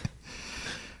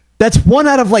 That's one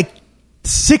out of like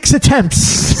 6 attempts.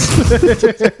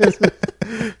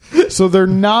 So they're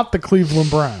not the Cleveland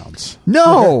Browns.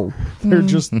 No. They're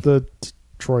just the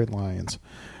Detroit Lions.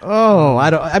 Oh,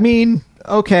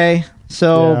 okay.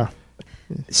 So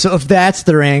if that's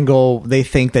their angle, they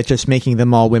think that just making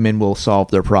them all women will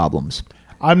solve their problems.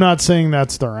 I'm not saying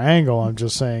that's their angle. I'm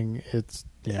just saying it's,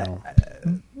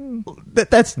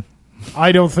 that's.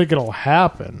 I don't think it'll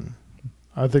happen.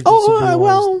 I think this will be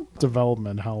one of those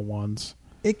development hell ones.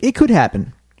 It could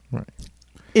happen. Right.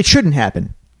 It shouldn't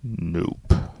happen.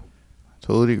 Nope.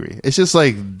 Totally agree. It's just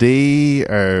like they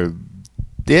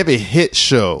have a hit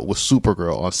show with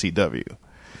Supergirl on CW.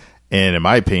 And in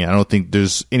my opinion, I don't think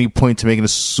there's any point to making a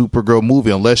Supergirl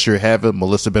movie unless you're having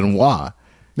Melissa Benoist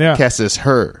cast as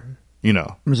her.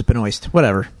 Benoist,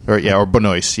 whatever. Or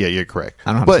Benoist. Yeah, you're correct.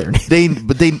 I don't know how to say her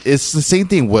name. It's the same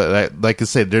thing. Like I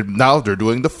said, they're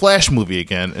doing the Flash movie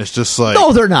again. It's just like,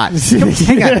 no, they're not.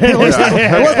 Hang on.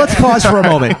 Let's pause for a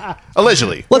moment.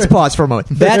 Allegedly, let's pause for a moment.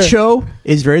 That show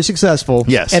is very successful.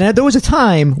 Yes, and there was a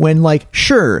time when,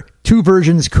 sure, 2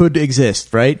 versions could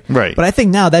exist, right? Right. But I think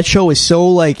now that show is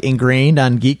so ingrained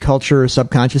on geek culture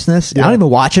subconsciousness. Yeah. I don't even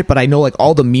watch it, but I know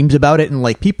all the memes about it,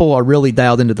 and people are really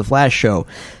dialed into the Flash show.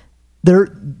 There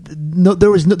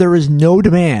is no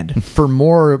demand for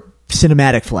more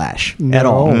cinematic Flash at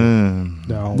all.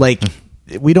 No.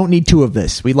 We don't need 2 of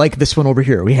this. We like this one over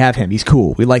here. We have him. He's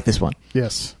cool. We like this one.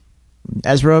 Yes.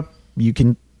 Ezra, you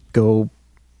can go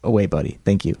away, buddy.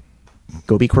 Thank you.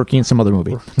 Go be quirky in some other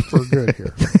movie. We're good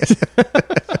here.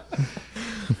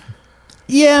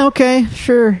 Yeah, okay,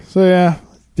 sure. So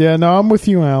yeah, no, I'm with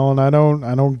you, Alan. I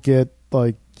don't get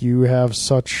you have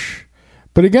such.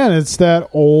 But again, it's that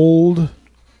old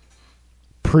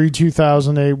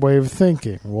pre-2008 way of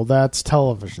thinking. Well, that's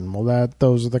television. Well,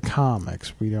 those are the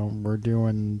comics. We're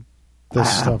doing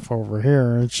this stuff over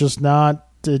here. It's just not.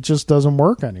 It just doesn't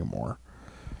work anymore.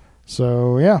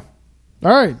 So yeah.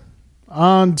 All right,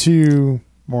 on to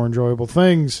more enjoyable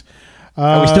things.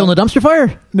 Are we still in the dumpster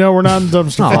fire? No, we're not in the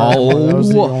dumpster fire. Oh. That was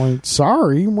the only.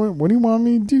 Sorry. What do you want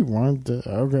me to do?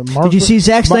 Okay. Did you see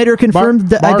Zack Snyder confirmed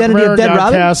the identity of Dead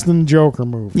Robin? Cast in the Joker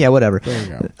movie. Yeah, whatever. There you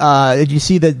go. Did you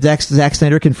see that Zack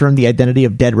Snyder confirmed the identity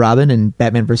of Dead Robin in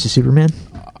Batman vs Superman?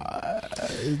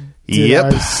 Did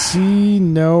I see?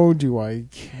 No. Do I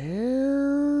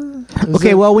care?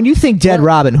 Well, when you think Dead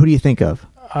Robin, who do you think of?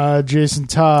 Jason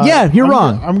Todd. Yeah, you're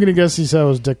wrong. I'm going to guess he said it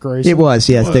was Dick Grayson. It was,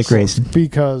 yes, Dick Grayson.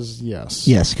 Because, yes.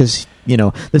 Yes, because,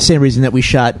 the same reason that we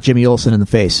shot Jimmy Olsen in the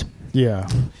face. Yeah.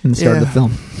 In the start of the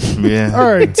film. Yeah. All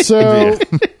right, so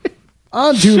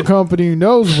on to a company who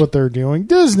knows what they're doing,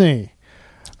 Disney.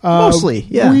 Mostly,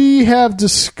 yeah. We have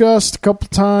discussed a couple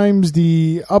times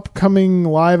the upcoming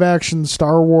live-action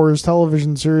Star Wars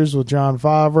television series with Jon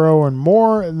Favreau, and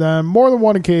more than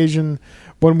one occasion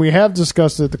when we have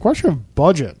discussed it, the question of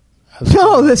budget.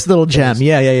 Oh, this little gem.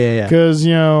 Yeah. Because,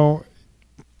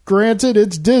 granted,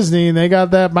 it's Disney and they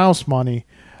got that mouse money.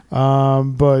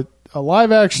 But a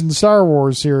live-action Star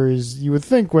Wars series, you would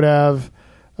think, would have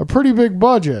a pretty big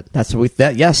budget. That's what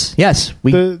yes.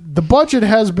 The budget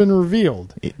has been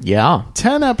revealed.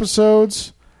 10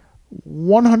 episodes,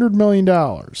 $100 million.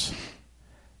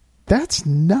 That's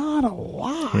not a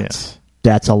lot. Yeah.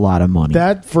 That's a lot of money.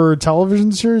 That for a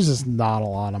television series is not a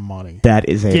lot of money. That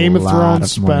is a Game of lot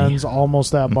Thrones of money. spends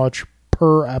almost that much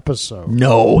per episode.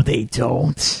 No, they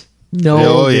don't.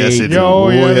 No, yes, they do. Oh,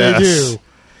 yeah, they do.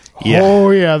 Yeah.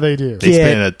 Oh, yeah, they do. They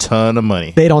spend a ton of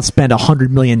money. They don't spend $100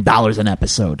 million an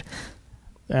episode.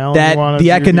 Alan,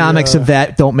 the economics of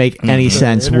that don't make any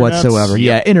sense whatsoever.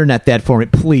 Yeah, internet that for me,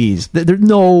 please. There's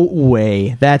no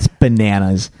way. That's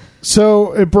bananas.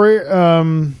 So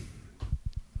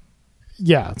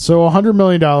so $100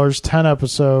 million, 10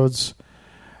 episodes.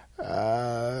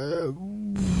 I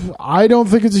don't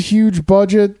think it's a huge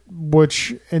budget,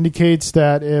 which indicates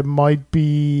that it might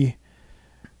be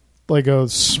like a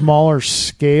smaller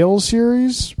scale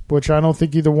series, which I don't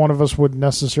think either one of us would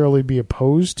necessarily be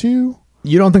opposed to.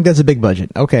 You don't think that's a big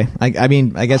budget? Okay, I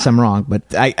mean, I guess I'm wrong, but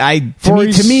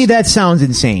to me that sounds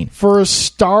insane for a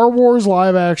Star Wars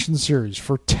live action series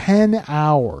for 10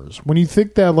 hours. When you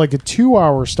think that like a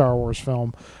 2-hour Star Wars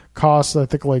film costs, I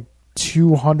think like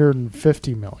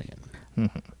 $250 million.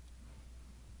 Mm-hmm.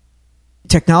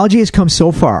 Technology has come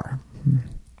so far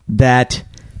that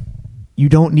you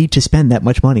don't need to spend that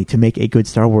much money to make a good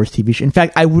Star Wars TV show. In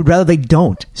fact, I would rather they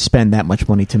don't spend that much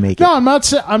money to make it. No, I'm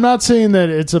not saying that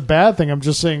it's a bad thing. I'm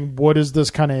just saying, what does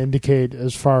this kind of indicate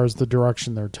as far as the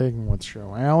direction they're taking with the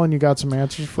show? Alan, you got some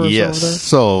answers for us over there?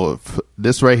 So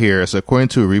this right here is according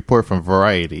to a report from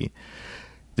Variety.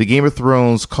 The Game of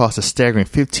Thrones cost a staggering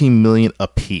 $15 million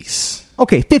apiece.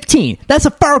 Okay, 15. That's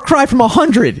a far cry from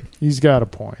 100. He's got a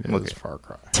point. It's a far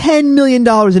cry. $10 million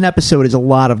an episode is a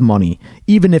lot of money,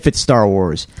 even if it's Star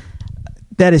Wars.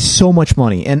 That is so much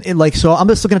money. And so I'm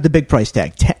just looking at the big price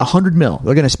tag. 100 mil.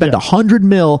 They're going to spend 100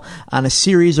 mil on a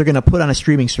series they're going to put on a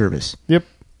streaming service. Yep.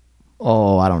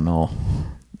 Oh, I don't know.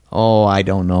 I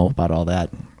don't know about all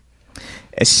that.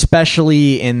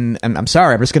 Especially I'm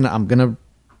sorry, I'm gonna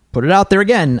put it out there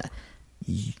again.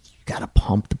 You gotta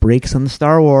pump the brakes on the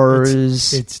Star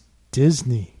Wars. It's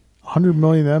Disney. 100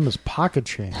 million of them is pocket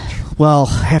change. Well,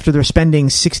 after they're spending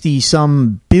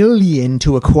 60-some billion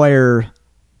to acquire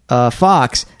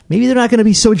Fox, maybe they're not going to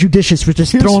be so judicious for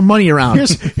just throwing money around.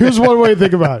 Here's one way to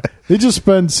think about it. They just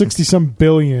spend 60-some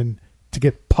billion to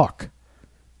get Puck.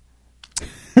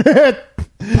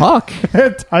 Puck?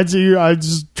 I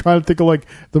just try to think of like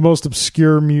the most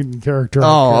obscure mutant character.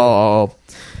 Oh.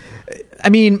 I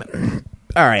mean,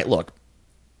 all right, look.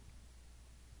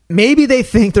 Maybe they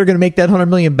think they're going to make that 100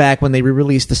 million back when they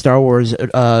re-release the Star Wars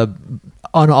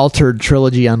unaltered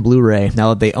trilogy on Blu-ray, now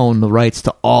that they own the rights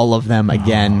to all of them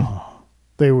again.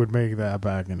 They would make that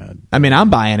back in a... I mean, I'm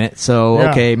buying it, so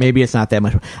okay, maybe it's not that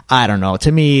much. I don't know.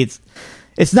 To me,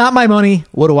 it's not my money.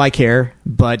 What do I care?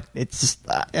 But it's just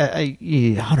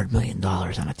 $100 million on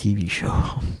a TV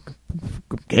show.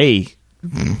 Hey,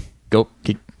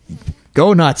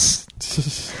 go nuts.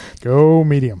 Go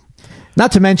medium.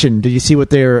 Not to mention, did you see what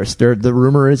the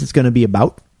rumor is it's going to be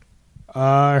about?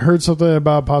 I heard something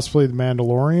about possibly the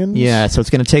Mandalorians. Yeah, so it's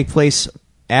going to take place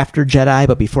after Jedi,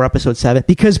 but before Episode 7.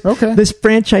 Because this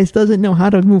franchise doesn't know how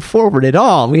to move forward at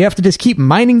all. We have to just keep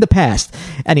mining the past.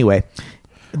 Anyway,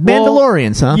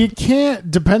 Mandalorians, huh? You can't,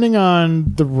 depending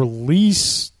on the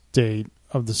release date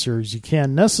of the series, you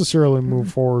can't necessarily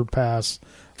move forward past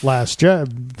past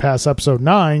Episode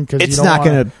 9 because you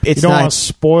don't want to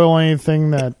spoil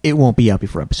anything that it won't be out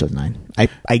before Episode 9.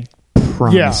 I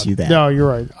promise you that. No, you're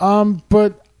right.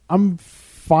 But I'm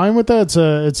fine with that.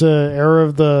 It's a era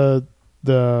of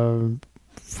the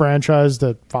franchise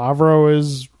that Favreau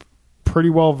is pretty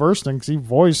well versed in because he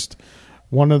voiced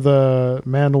one of the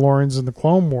Mandalorians in the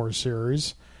Clone Wars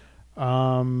series.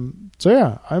 So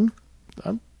yeah, I'm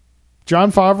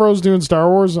Jon Favreau's doing Star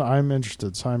Wars. I'm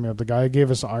interested. Sign me up. The guy who gave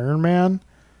us Iron Man.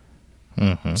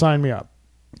 Mm-hmm. Sign me up.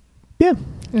 Yeah.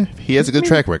 He has a good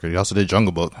track record. He also did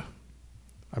Jungle Book.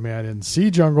 I mean, I didn't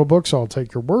see Jungle Book, so I'll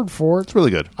take your word for it. It's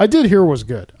really good. I did hear it was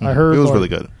good. I heard it was really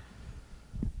good.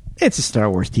 It's a Star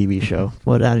Wars TV show.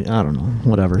 What I don't know.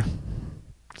 Whatever.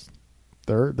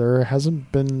 There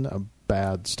hasn't been a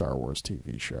bad Star Wars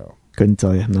TV show. Couldn't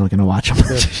tell you. I'm not going to watch them.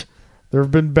 There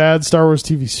have been bad Star Wars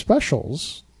TV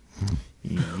specials.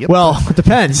 Yep. Well, it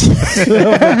depends. of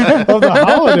the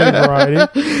holiday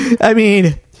variety. I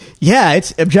mean, yeah,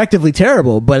 it's objectively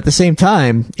terrible, but at the same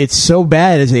time, it's so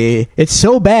bad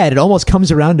it almost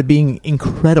comes around to being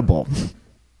incredible.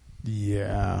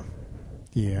 Yeah.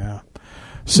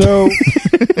 So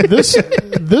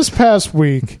this past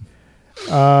week,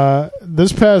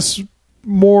 this past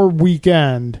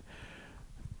weekend,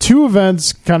 two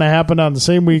events kind of happened on the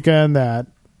same weekend that,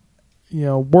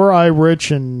 were I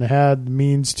rich and had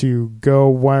means to go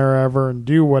wherever and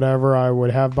do whatever, I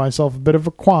would have myself a bit of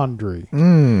a quandary.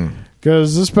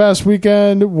 Because this past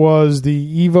weekend was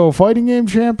the EVO Fighting Game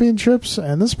Championships,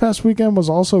 and this past weekend was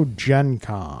also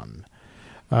GenCon.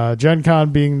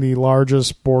 GenCon being the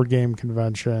largest board game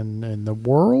convention in the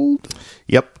world?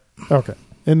 Yep. Okay,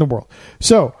 in the world.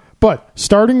 So, but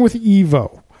starting with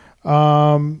EVO,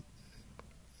 some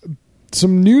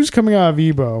news coming out of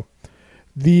EVO.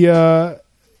 The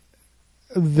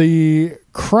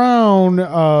crown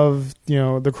of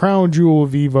the crown jewel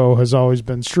of EVO has always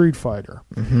been Street Fighter.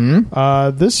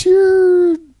 Mm-hmm. This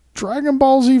year, Dragon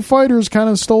Ball Z Fighters kind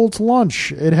of stole its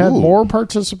lunch. It had more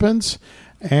participants,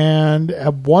 and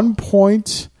at one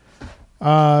point,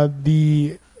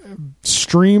 the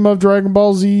stream of Dragon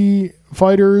Ball Z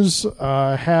Fighters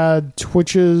had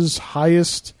Twitch's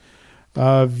highest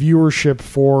viewership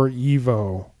for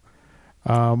EVO.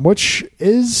 Which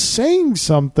is saying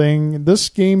something. This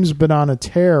game's been on a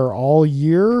tear all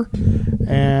year,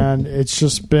 and it's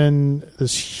just been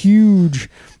this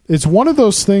huge... It's one of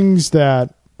those things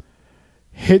that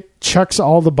checks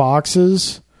all the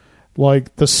boxes,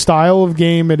 like the style of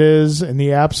game it is, in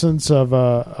the absence of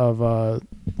a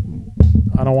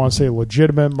I don't want to say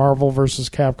legitimate Marvel versus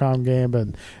Capcom game, but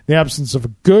in the absence of a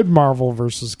good Marvel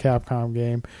versus Capcom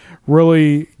game,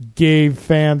 really gave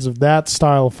fans of that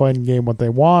style of fighting game what they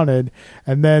wanted.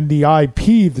 And then the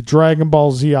IP, the Dragon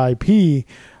Ball Z IP,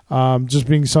 just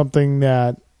being something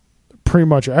that pretty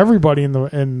much everybody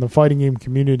in the fighting game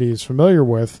community is familiar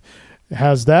with,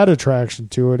 has that attraction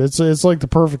to it. It's like the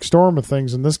perfect storm of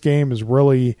things, and this game is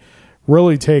really,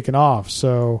 really taken off.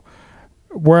 So,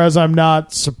 whereas I'm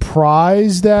not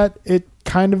surprised that it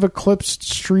kind of eclipsed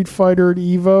Street Fighter at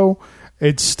EVO,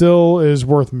 it still is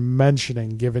worth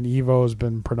mentioning, given EVO has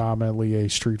been predominantly a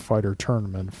Street Fighter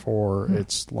tournament for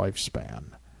its lifespan.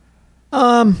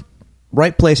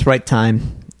 Right place, right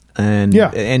time, and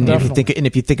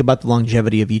if you think about the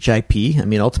longevity of each IP, I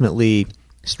mean, ultimately,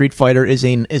 Street Fighter is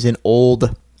an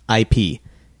old IP,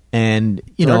 and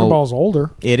Dragon Ball's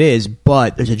older. It is,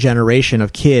 but there's a generation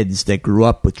of kids that grew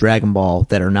up with Dragon Ball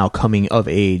that are now coming of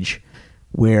age,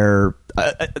 where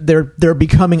they're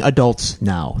becoming adults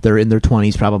now. They're in their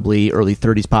 20s, probably early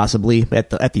 30s, possibly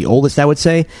at the oldest, I would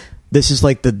say. This is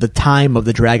like the time of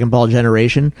the Dragon Ball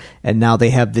generation, and now they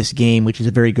have this game, which is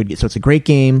a very good. So it's a great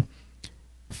game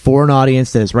for an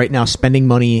audience that is right now spending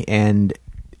money and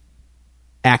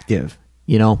active.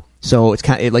 So it's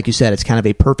kind of, like you said, it's kind of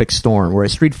a perfect storm.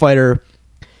 Whereas Street Fighter,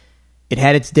 it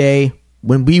had its day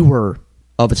when we were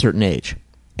of a certain age,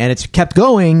 and it's kept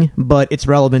going, but its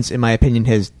relevance, in my opinion,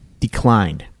 has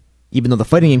declined. Even though the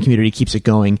fighting game community keeps it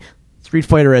going, Street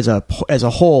Fighter as a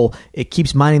whole, it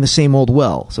keeps mining the same old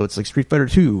well. So it's like Street Fighter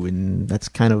 2, and that's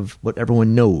kind of what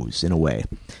everyone knows in a way.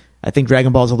 I think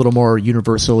Dragon Ball is a little more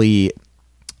universally.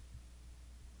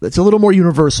 It's a little more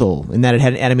universal in that it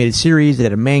had an animated series, it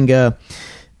had a manga.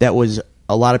 That was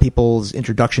a lot of people's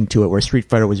introduction to it, where Street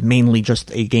Fighter was mainly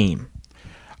just a game.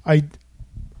 I'm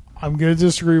going to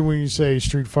disagree when you say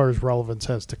Street Fighter's relevance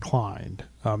has declined.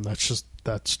 That's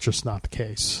just not the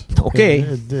case. Okay.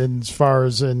 In as far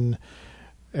as in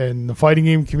the fighting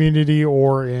game community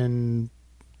or in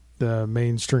the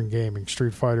mainstream gaming,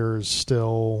 Street Fighter is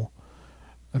still.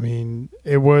 I mean,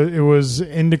 it was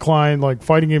in decline. Like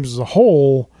fighting games as a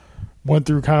whole went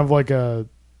through kind of like a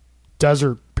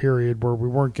desert period where we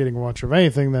weren't getting much of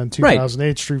anything. Then 2008,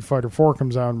 right. Street Fighter 4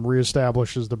 comes out and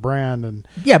reestablishes the brand, and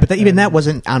but even that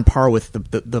wasn't on par with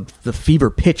the fever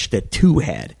pitch that 2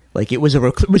 had. Like it was a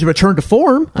return to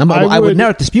form. I would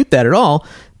never dispute that at all,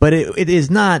 but it is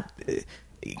not.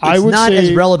 It's not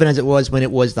as relevant as it was when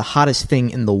it was the hottest thing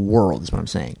in the world. Is what I'm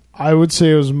saying. I would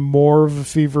say it was more of a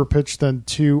fever pitch than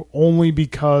 2, only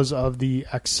because of the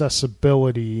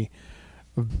accessibility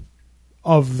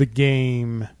of the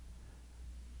game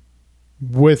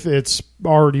with its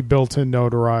already built-in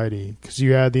notoriety. Because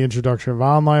you had the introduction of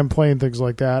online play and things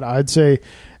like that. I'd say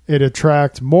it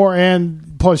attracts more,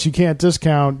 and plus you can't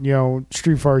discount,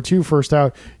 Street Fighter 2 first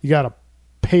out. You got to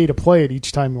pay to play it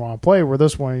each time you want to play, where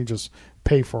this one you just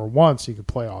pay for it once, you can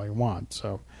play all you want.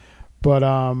 So, but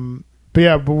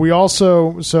we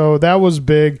also, so that was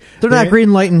big. They're not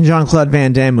greenlighting Jean-Claude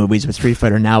Van Damme movies with Street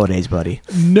Fighter nowadays, buddy.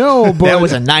 No, but that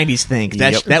was a 90s thing.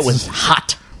 That was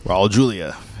hot. Raul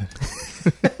Julia.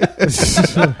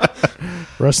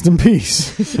 Rest in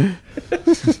peace.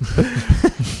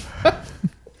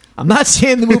 I'm not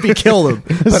saying the movie killed him,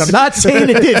 but I'm not saying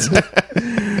it didn't.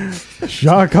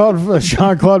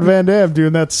 Jean-Claude Van Damme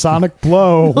doing that sonic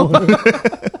blow.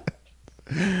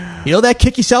 You know that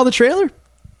kick you saw in the trailer?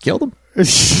 Killed him.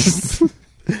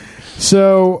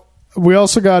 So we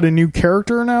also got a new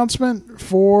character announcement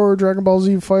for Dragon Ball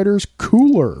Z Fighters.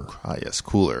 Cooler. Ah, yes,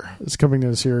 Cooler. It's coming to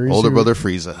the series. Older brother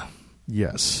Frieza.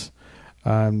 Yes.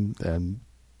 And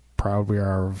proud we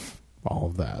are of all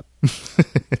of that.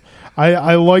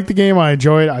 I like the game. I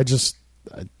enjoy it. I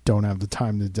don't have the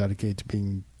time to dedicate to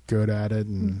being good at it.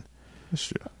 And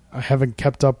I haven't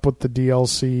kept up with the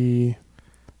DLC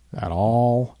at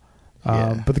all.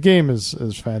 But the game is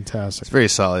fantastic. It's very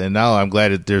solid. And now I'm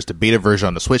glad that there's the beta version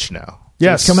on the Switch now.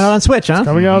 Yes. It's coming out on Switch, huh? It's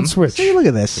coming out on Switch. See, look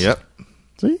at this. Yep.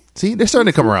 See, they're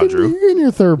starting to come around, Drew. You're getting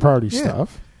your third-party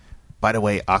stuff. By the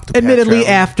way, Octopath Admittedly,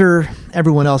 Traveler. after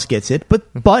everyone else gets it,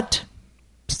 but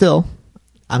still,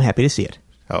 I'm happy to see it.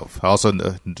 Oh, also,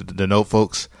 the note,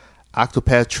 folks,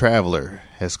 Octopath Traveler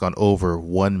has gone over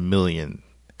 1 million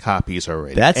copies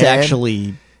already. That's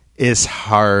actually... It's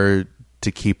hard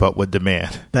to keep up with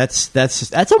demand. That's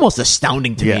almost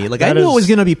astounding to me. Like I knew it was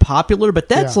going to be popular, but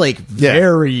that's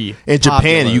very in Japan.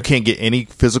 Popular. You can't get any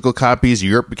physical copies.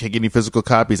 Europe, you can't get any physical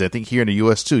copies. I think here in the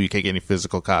U.S. too, you can't get any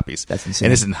physical copies. That's insane,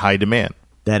 and it's in high demand.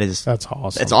 That's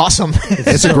awesome. It's awesome.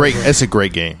 It's a great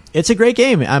game. It's a great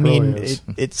game. I mean, really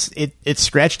it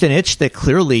scratched an itch that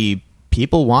clearly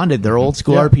people wanted their old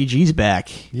school RPGs back.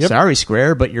 Yep. Sorry,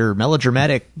 Square, but your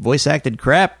melodramatic voice acted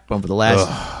crap over the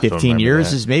last 15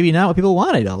 years is maybe not what people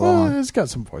wanted all along. It's got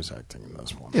some voice acting in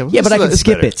this one. Yeah, but I can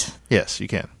skip it. Yes, you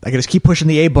can. I can just keep pushing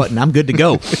the A button. I'm good to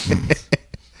go.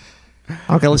 I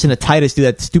don't gotta listen to Titus do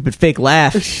that stupid fake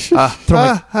laugh. Stop.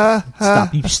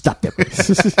 You stop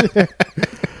that.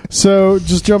 So,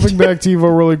 just jumping back to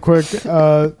EVO really quick.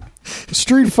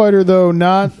 Street Fighter, though,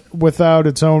 not without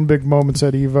its own big moments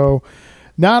at EVO.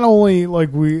 Not only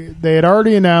they had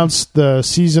already announced the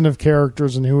season of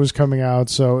characters and who was coming out,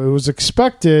 so it was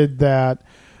expected that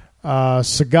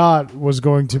Sagat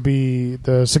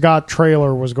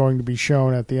trailer was going to be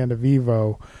shown at the end of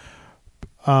EVO.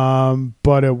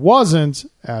 But it wasn't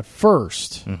at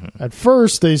first. Mm-hmm. At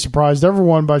first, they surprised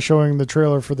everyone by showing the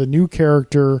trailer for the new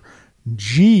character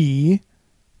G,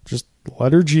 just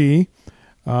letter G.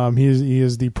 He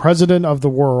is the president of the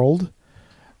world,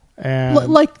 and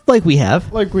like we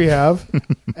have,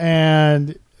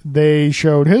 and they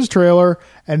showed his trailer,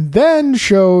 and then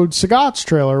showed Sagat's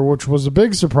trailer, which was a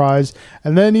big surprise.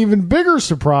 And then even bigger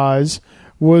surprise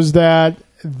was that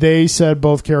they said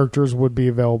both characters would be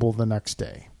available the next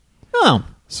day. Oh.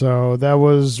 So that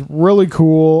was really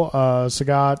cool.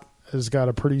 Sagat has got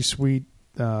a pretty sweet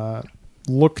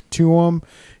look to him.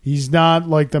 He's not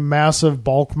like the massive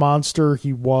bulk monster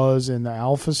he was in the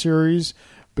Alpha series,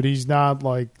 but he's not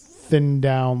like thinned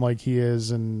down like he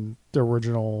is in the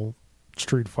original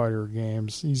Street Fighter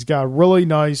games. He's got a really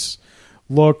nice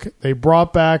look. They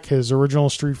brought back his original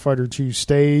Street Fighter 2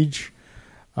 stage.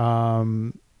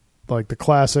 Like the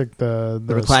classic, the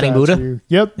reclining statue. Buddha?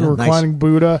 Yep, the Yeah, reclining nice.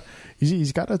 Buddha.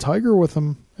 He's got a tiger with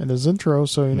him in his intro,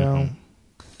 so you know,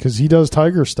 because he does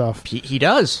tiger stuff. He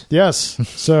does. Yes,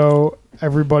 so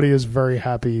everybody is very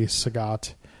happy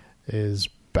Sagat is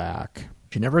back.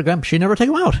 She never took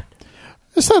him out.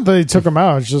 It's not that they took him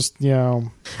out. It's just, you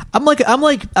know,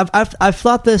 I've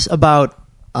thought this about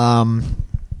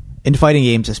in fighting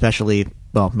games, especially,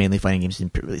 well, mainly fighting games.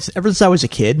 Ever since I was a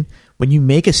kid, when you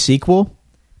make a sequel,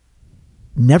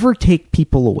 never take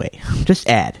people away. Just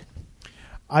add.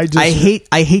 I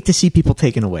hate to see people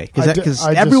taken away because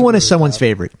everyone is someone's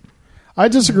favorite. I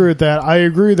disagree with that. I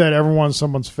agree that everyone's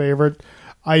someone's favorite.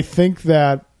 I think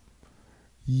that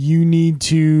you need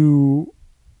to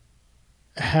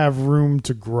have room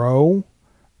to grow,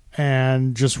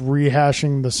 and just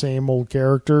rehashing the same old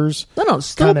characters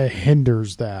kind of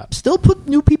hinders that. Still put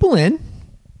new people in,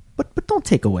 but don't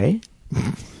take away.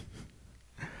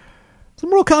 It's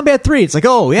Mortal Kombat 3. It's like,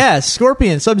 oh yeah,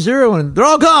 Scorpion, Sub-Zero, and they're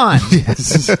all gone.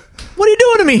 Yes. What are you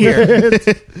doing to me here?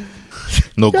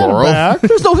 No Goro.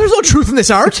 There's no truth in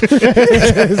this art.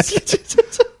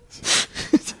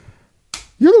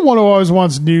 You're the one who always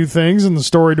wants new things in the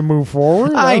story to move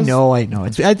forward. I know. Hey,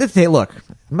 look,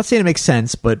 I'm not saying it makes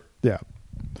sense, but yeah,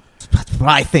 that's what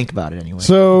I think about it anyway.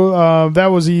 So that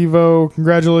was EVO.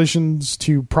 Congratulations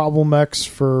to Problem X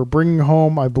for bringing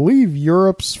home, I believe,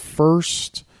 Europe's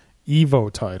first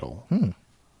EVO title,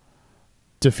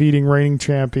 defeating reigning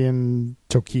champion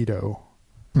Tokido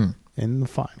in the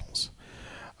finals.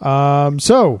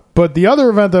 But the other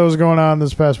event that was going on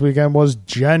this past weekend was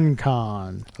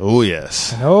GenCon. Oh,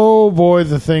 yes. And oh, boy,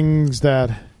 the things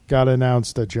that got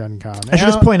announced at GenCon. I should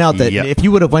just point out that if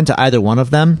you would have went to either one of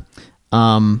them,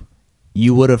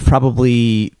 you would have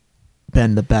probably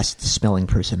been the best smelling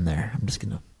person there. I'm just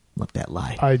going to let that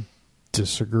lie. I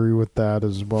disagree with that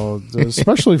as well,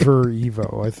 especially for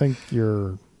EVO. I think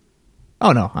you're...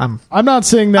 Oh, no. I'm not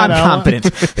saying that. I'm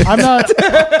confident. I'm not...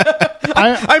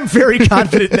 I'm very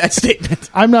confident in that statement.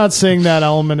 I'm not saying that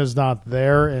element is not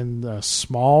there in a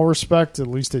small respect, at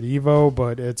least at EVO,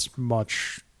 but it's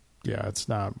much... Yeah, it's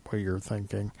not what you're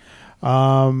thinking.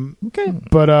 Okay.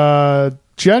 But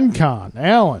GenCon,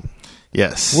 Alan.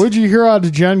 Yes. What did you hear out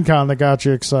of GenCon that got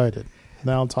you excited?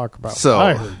 Now I'll talk about what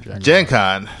I heard.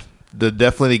 GenCon,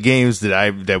 definitely the games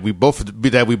that we both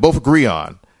agree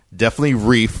on. Definitely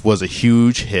Reef was a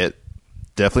huge hit.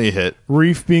 Definitely a hit.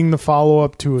 Reef being the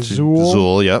follow-up to Azul.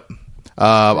 Azul, yep.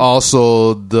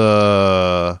 Also,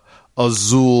 the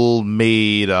Azul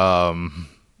made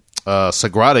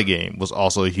Sagrada game was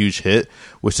also a huge hit,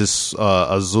 which is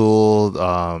Azul.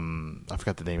 I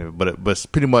forgot the name of it, but it's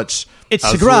pretty much it's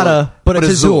Azul, Sagrada, but it's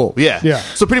Azul. Yeah.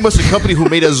 So pretty much the company who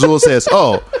made Azul says,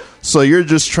 "Oh, so you're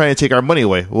just trying to take our money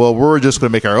away? Well, we're just going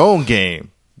to make our own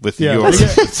game." With they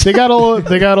got a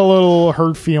little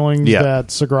hurt feelings that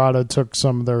Sagrada took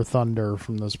some of their thunder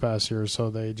from this past year,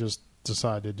 so they just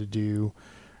decided to do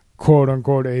quote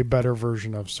unquote a better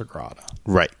version of Sagrada.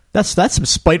 Right. That's some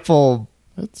spiteful.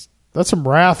 That's some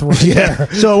wrath right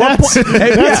there. So at what point?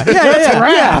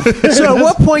 Wrath. So at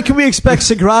what point can we expect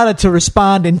Sagrada to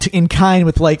respond in kind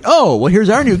with like, oh, well, here's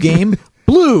our new game,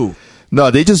 Blue. No,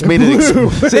 they just made it.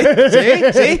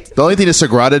 See? The only thing that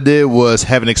Sagrada did was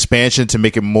have an expansion to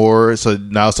make it more. So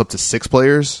now it's up to 6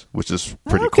 players, which is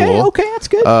pretty cool. Okay, that's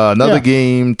good. Another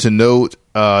game to note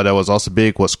that was also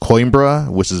big was Coimbra,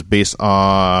 which is based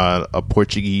on a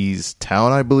Portuguese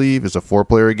town, I believe. It's a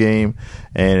 4-player game,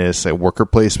 and it's a worker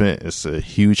placement. It's a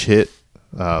huge hit.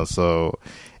 And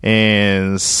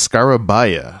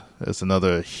Scarabaya is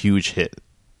another huge hit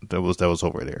that was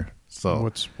over there. So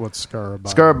what's Scarabaya?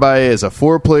 Scarabaya is a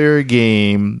 4-player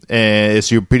game, and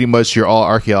it's you're all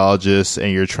archaeologists,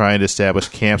 and you're trying to establish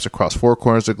camps across 4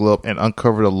 corners of the globe and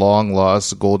uncover the long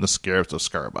lost golden scarabs of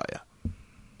Scarabaya.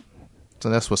 So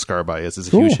that's what Scarabaya is.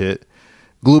 It's a huge hit.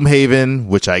 Gloomhaven,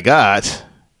 which I got,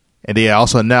 and they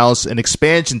also announced an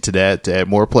expansion to that to add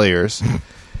more players.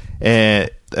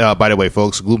 And by the way,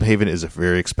 folks, Gloomhaven is a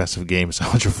very expensive game. It's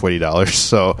 $140.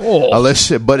 So,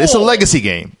 but it's a legacy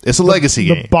game. It's a legacy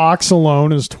game. The box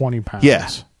alone is £20. Yeah,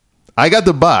 I got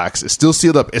the box. It's still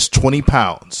sealed up. It's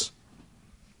 £20.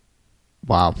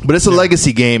 Wow! But it's a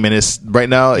legacy game, and it's right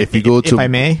now. If you go to, if I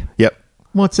may, yep.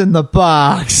 What's in the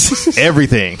box?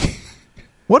 Everything.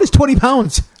 What is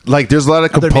 £20? Like, there's a lot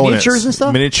of components, miniatures and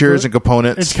stuff. Miniatures and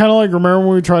components. It's kind of like, remember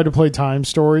when we tried to play Time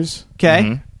Stories? Okay.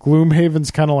 Mm-hmm.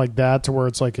 Gloomhaven's kind of like that, to where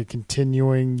it's like a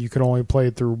continuing. You can only play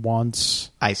it through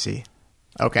once. I see.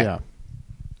 Okay. Yeah.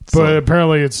 But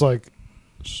apparently it's like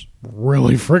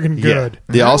really freaking good. Yeah.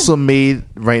 They also made,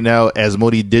 right now,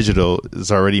 Asmodee Digital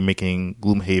is already making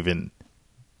Gloomhaven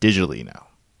digitally now.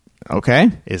 Okay.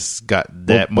 It's got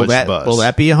that much buzz. Will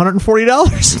that be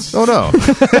 $140? Oh, no.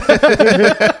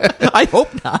 I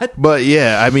hope not. But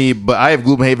yeah, I mean, but I have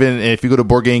Gloomhaven, and if you go to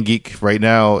Board Game Geek right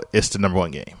now, it's the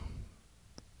 #1 game.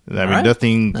 I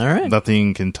mean,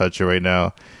 nothing can touch it right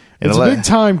now. And it's a big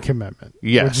time commitment.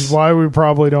 Yes. Which is why we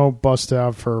probably don't bust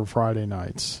out for Friday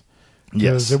nights.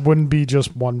 Because it wouldn't be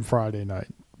just one Friday night.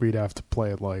 We'd have to play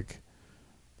it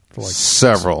for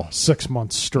several 6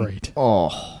 months straight.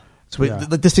 Oh. So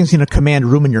this thing's going to command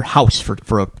room in your house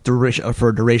for a duration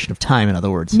of time, in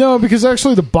other words. No, because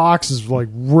actually the box is like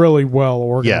really well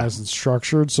organized and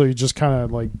structured, so you just kind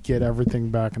of like get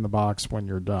everything back in the box when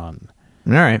you're done.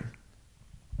 All right.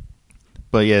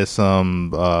 But yes,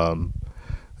 GenCon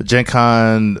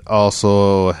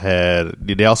also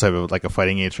they also have like a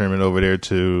fighting game tournament over there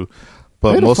too. But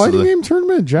they had a fighting game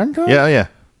tournament at GenCon? Yeah.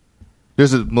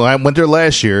 I went there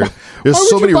last year. There's Why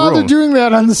so would many you bother rooms. doing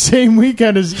that on the same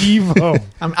weekend as EVO?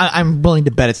 I'm willing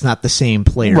to bet it's not the same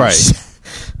players. Right.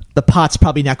 The pot's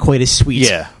probably not quite as sweet.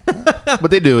 Yeah.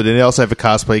 But they do it. And they also have a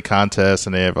cosplay contest,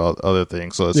 and they have other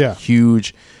things. So it's a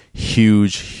huge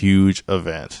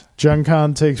event.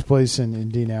 GenCon takes place in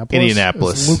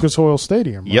Indianapolis. It's Lucas Oil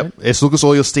Stadium, right? Yep. It's Lucas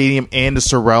Oil Stadium and the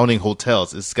surrounding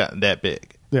hotels. It's gotten that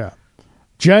big. Yeah.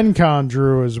 GenCon,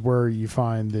 Drew, is where you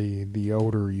find the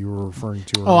odor you were referring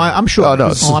to. Oh, I'm sure. Oh,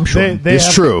 no. I'm sure.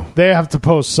 It's true. They have to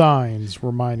post signs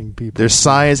reminding people. There's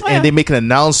signs, and they make an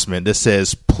announcement that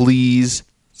says, please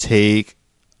take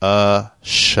a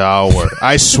shower.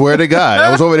 I swear to God.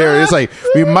 I was over there. It's like,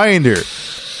 reminder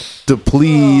to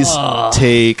please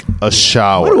take a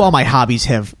shower. Why do all my hobbies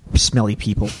have smelly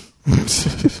people?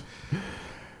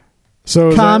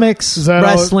 So comics,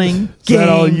 wrestling, games. Is that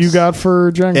all you got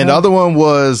for GenCon? And the other one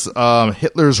was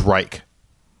Hitler's Reich.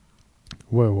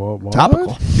 Wait, what?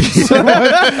 Topical.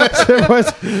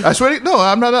 I swear to, no,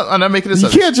 I'm not making this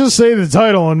up. You can't just say the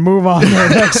title and move on to the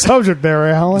next subject there,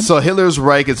 Alan. So Hitler's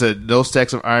Reich is no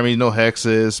stacks of armies, no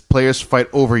hexes. Players fight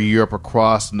over Europe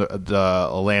across the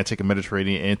Atlantic and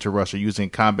Mediterranean into Russia using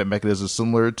combat mechanisms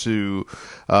similar to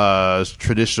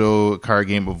traditional card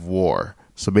game of war.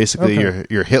 So basically,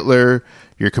 you're Hitler.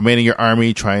 You're commanding your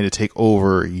army, trying to take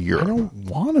over Europe. I don't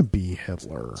want to be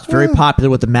Hitler. It's very popular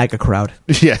with the MAGA crowd.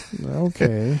 Yeah.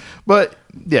 Okay. But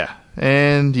yeah,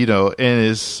 and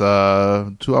it's 2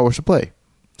 hours to play.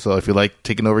 So if you like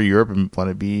taking over Europe and want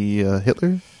to be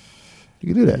Hitler,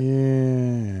 you can do that.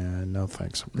 Yeah. No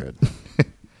thanks. I'm good.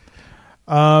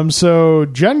 So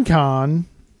GenCon.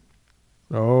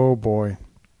 Oh boy,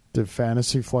 did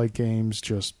Fantasy Flight Games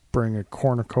just bring a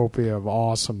cornucopia of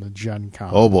awesome to GenCon?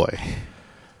 Oh boy.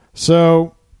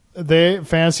 So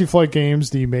Fantasy Flight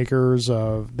Games, the makers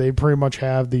of, they pretty much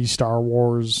have the Star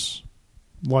Wars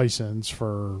license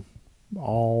for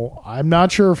all. I'm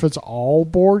not sure if it's all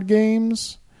board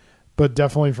games, but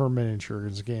definitely for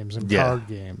miniatures games and card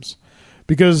games,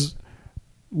 because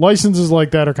licenses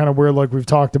like that are kind of weird. Like we've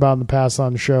talked about in the past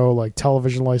on the show, like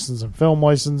television license and film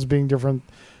license being different.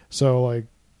 So like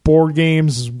board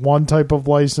games is one type of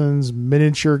license,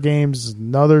 miniature games is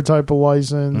another type of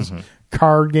license. Mm-hmm.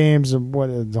 Card games and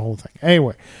the whole thing.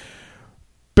 Anyway,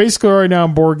 basically right now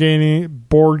board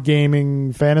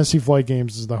gaming, Fantasy Flight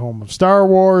Games is the home of Star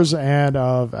Wars and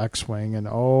of X-Wing. And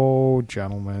oh,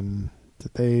 gentlemen,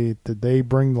 did they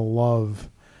bring the love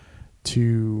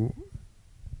to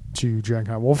to Gen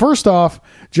Con? Well, first off,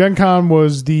 Gen Con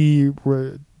was the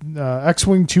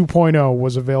X-Wing 2.0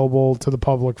 was available to the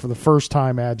public for the first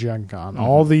time at Gen Con.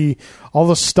 Mm-hmm. All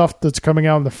the stuff that's coming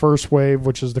out in the first wave,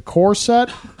 which is the core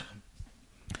set,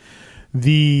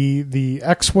 the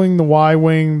X-Wing, the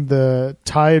Y-Wing, the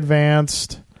TIE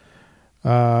Advanced,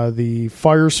 the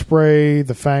Fire Spray,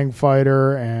 the Fang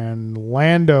Fighter, and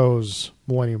Lando's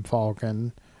Millennium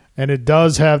Falcon. And it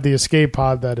does have the escape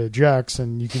pod that ejects,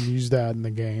 and you can use that in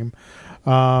the game.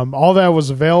 All that was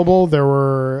available. There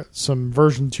were some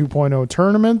version 2.0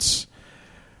 tournaments,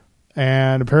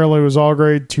 and apparently it was all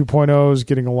great. 2.0 is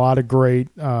getting a lot of great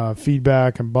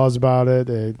feedback and buzz about it.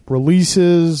 It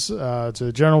releases to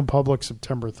the general public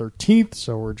September 13th,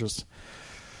 so we're just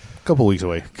a couple weeks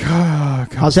away.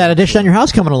 How's that edition on your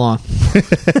house coming along?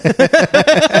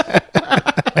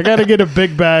 I got to get a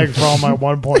big bag for all my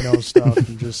 1.0 stuff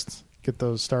and just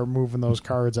start moving those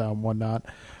cards out and whatnot.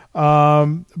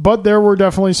 But there were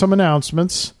definitely some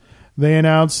announcements. They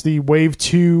announced the Wave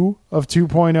 2 of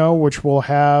 2.0, which will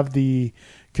have the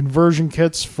conversion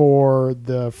kits for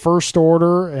the First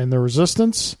Order and the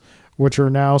Resistance, which are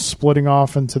now splitting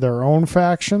off into their own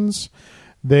factions.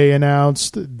 They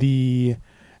announced the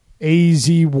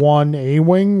AZ-1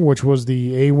 A-Wing, which was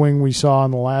the A-Wing we saw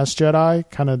in The Last Jedi,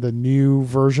 kind of the new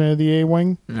version of the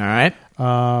A-Wing. All right.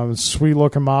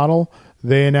 Sweet-looking model.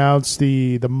 They announced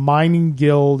the Mining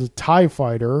Guild TIE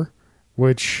Fighter,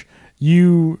 which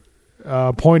you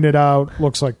pointed out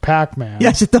looks like Pac-Man.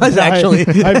 Yes, it does, actually.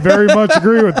 I very much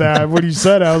agree with that. When you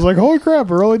said it, I was like, holy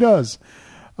crap, it really does.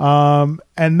 And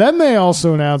then they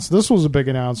also announced, this was a big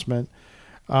announcement,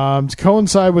 to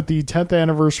coincide with the 10th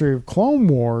anniversary of Clone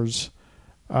Wars,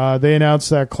 they announced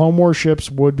that Clone Wars ships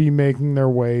would be making their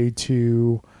way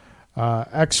to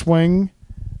X-Wing,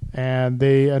 and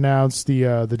they announced the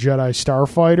Jedi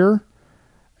Starfighter,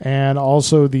 and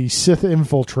also the Sith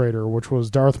Infiltrator, which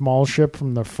was Darth Maul's ship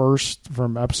from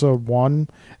Episode 1.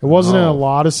 It wasn't in a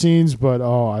lot of scenes, but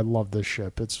I love this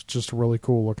ship. It's just a really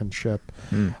cool looking ship.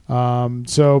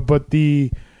 But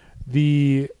the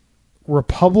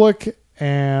Republic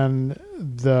and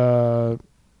the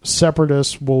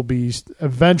Separatists will be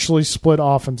eventually split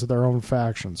off into their own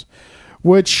factions,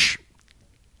 which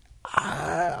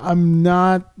I'm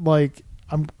not like,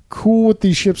 I'm cool with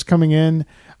these ships coming in.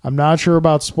 I'm not sure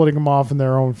about splitting them off in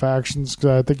their own factions, because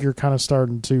I think you're kind of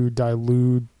starting to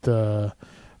dilute the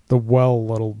well a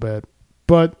little bit.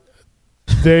 But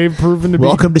they've proven to be...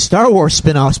 Welcome to Star Wars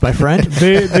spin-offs, my friend.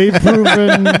 They've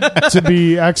proven to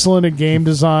be excellent at game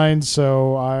design,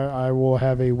 so I will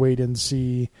have a wait and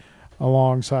see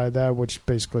alongside that, which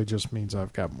basically just means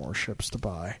I've got more ships to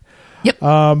buy. Yep.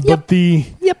 And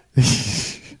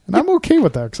I'm okay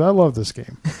with that, because I love this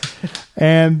game.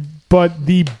 But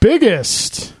the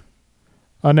biggest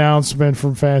announcement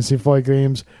from Fantasy Flight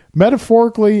Games,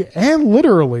 metaphorically and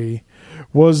literally,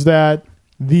 was that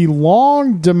the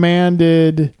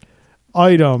long-demanded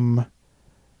item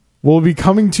will be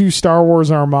coming to Star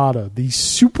Wars Armada. The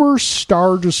Super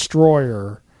Star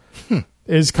Destroyer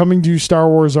is coming to Star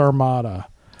Wars Armada.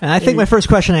 And I think my first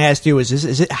question I asked you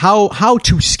is it how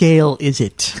to scale is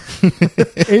it?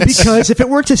 Because if it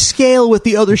were to scale with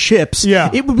the other ships,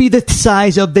 it would be the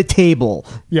size of the table,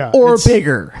 or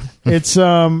bigger. It's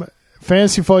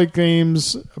Fantasy Flight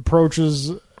Games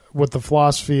approaches with the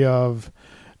philosophy of,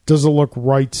 does it look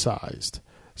right sized?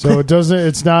 So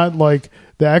it's not like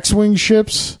the X-Wing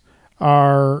ships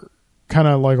are kind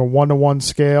of like a 1-to-1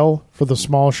 scale for the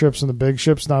small ships and the big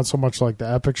ships, not so much like the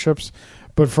epic ships.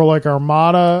 But for like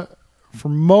Armada, for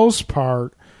most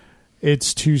part,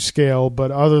 it's to scale. But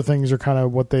other things are kind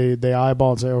of what they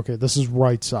eyeball and say, okay, this is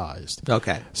right sized.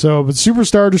 Okay. So, but Super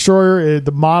Star Destroyer,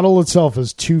 the model itself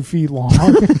is 2 feet long.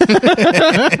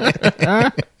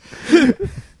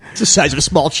 It's the size of a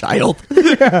small child.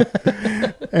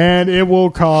 And it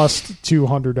will cost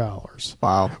 $200.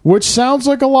 Wow. Which sounds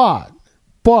like a lot.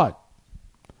 But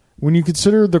when you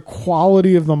consider the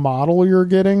quality of the model you're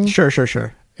getting.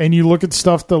 Sure. And you look at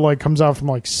stuff that like comes out from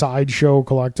like Sideshow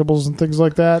collectibles and things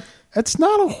like that, it's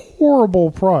not a horrible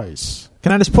price.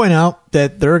 Can I just point out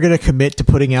that they're going to commit to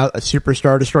putting out a Super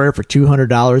Star Destroyer for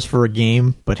 $200 for a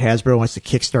game, but Hasbro wants to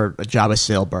kickstart a Jabba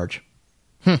sail barge?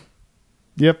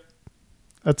 Yep.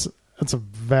 That's a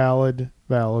valid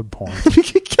point.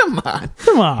 Come on.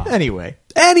 Anyway.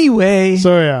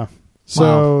 So yeah.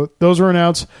 So those were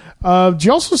announced. Did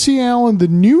you also see, Alan, the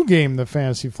new game that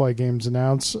Fantasy Flight Games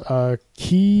announced?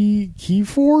 Keyforge?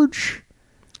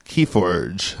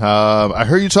 Keyforge. I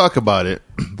heard you talk about it.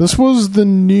 This was the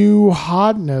new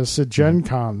hotness at Gen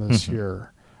Con this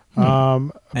year.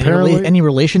 Apparently, any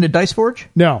relation to Dice Forge?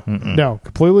 No,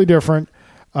 completely different.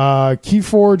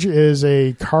 Keyforge is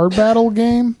a card battle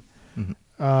game.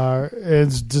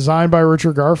 It's designed by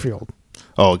Richard Garfield.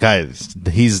 Oh, guys,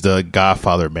 he's the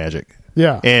godfather of Magic.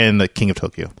 Yeah. And the King of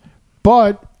Tokyo.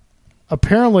 But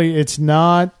apparently it's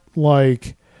not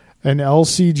like an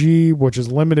LCG, which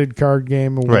is limited card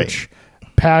game, in which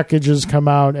packages come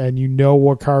out and you know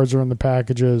what cards are in the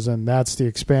packages, and that's the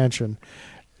expansion.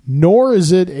 Nor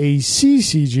is it a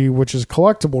CCG, which is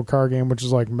collectible card game, which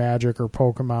is like Magic or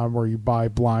Pokemon, where you buy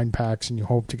blind packs and you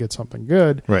hope to get something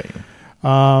good. Right.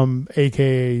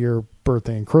 AKA your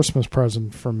birthday and Christmas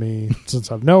present from me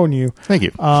since I've known you. Thank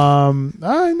you. I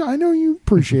know you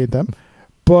appreciate them,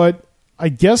 but I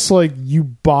guess like you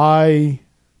buy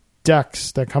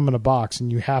decks that come in a box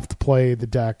and you have to play the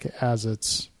deck as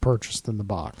it's purchased in the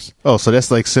box. Oh, so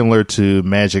that's like similar to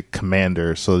Magic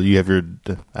Commander. So you have your,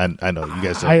 I know you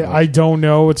guys don't know. I don't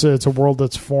know. It's a world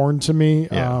that's foreign to me.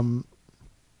 Yeah.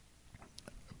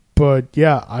 But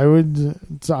yeah,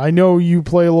 I know you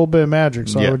play a little bit of Magic,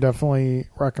 so Yeah. I would definitely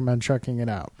recommend checking it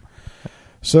out.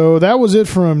 So that was it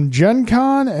from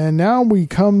GenCon, and now we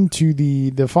come to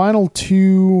the final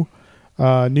two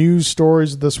news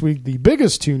stories this week, the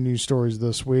biggest two news stories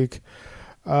this week.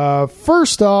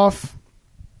 First off,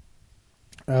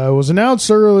 it was announced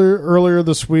earlier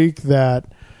this week that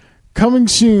coming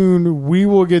soon, we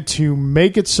will get to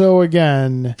Make It So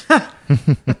Again.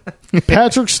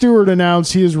 Patrick Stewart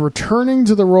announced he is returning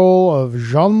to the role of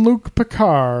Jean-Luc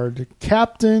Picard,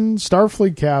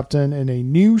 Starfleet captain, in a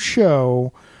new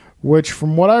show, which,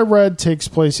 from what I read, takes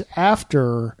place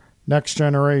after Next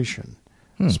Generation.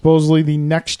 Supposedly the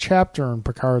next chapter in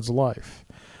Picard's life.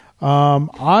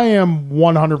 I am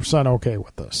 100% okay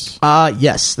with this.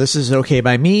 Yes, this is okay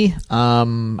by me.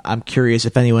 I'm curious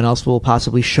if anyone else will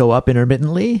possibly show up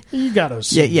intermittently. You gotta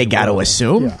assume. Yeah, you gotta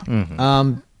assume. Yeah.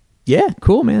 Mm-hmm. Yeah,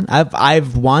 cool, man.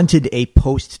 I've wanted a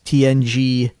post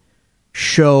TNG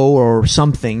show or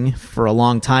something for a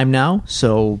long time now,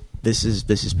 so this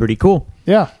is pretty cool.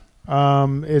 Yeah.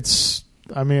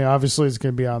 Obviously it's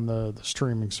going to be on the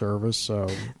streaming service, so...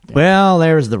 Yeah. Well,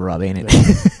 there's the rub, ain't it?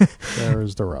 Yeah, there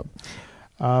is the rub.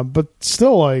 But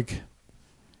still, like...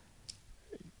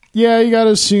 Yeah, you got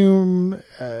to assume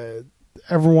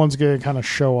everyone's going to kind of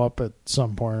show up at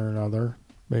some point or another.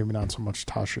 Maybe not so much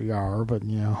Tasha Yar, but,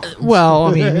 you know... Well,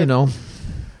 I mean, you know...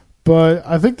 But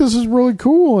I think this is really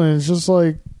cool, and it's just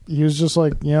like... He was just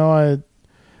like, you know,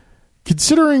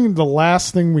 considering the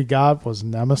last thing we got was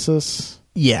Nemesis...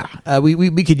 Yeah,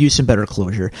 we could use some better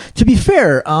closure. To be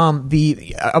fair,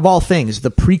 of all things, the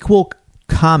prequel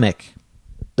comic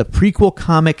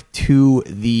to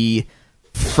the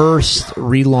first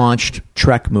relaunched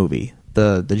Trek movie,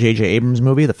 the J.J. Abrams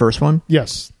movie, the first one.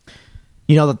 Yes.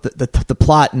 You know that the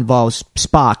plot involves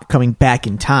Spock coming back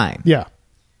in time. Yeah.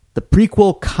 The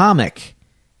prequel comic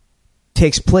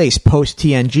takes place post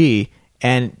TNG,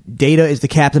 and Data is the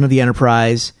captain of the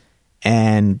Enterprise,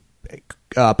 and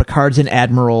Picard's an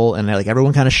admiral, and like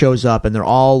everyone kind of shows up, and they're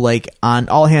all like on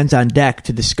all hands on deck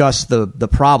to discuss the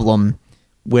problem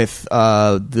with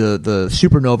the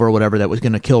supernova or whatever that was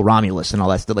going to kill Romulus and all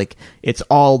that stuff. Like it's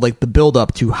all like the build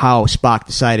up to how Spock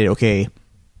decided, okay,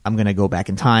 I'm going to go back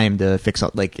in time to fix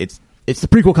up. Like it's the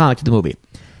prequel comic to the movie,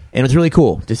 and it's really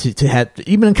cool just to have,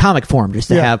 even in comic form, just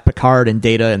to have Picard and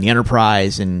Data and the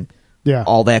Enterprise and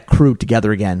all that crew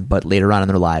together again, but later on in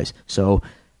their lives. So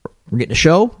we're getting a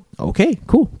show. Okay,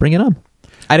 cool. Bring it on.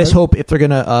 I just hope if they're going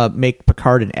to make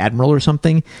Picard an admiral or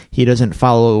something, he doesn't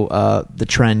follow the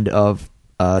trend of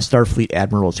Starfleet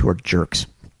admirals who are jerks.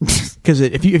 Because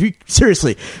if you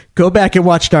seriously go back and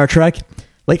watch Star Trek,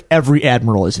 like every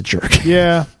admiral is a jerk.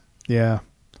 Yeah.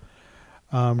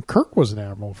 Kirk was an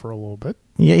admiral for a little bit.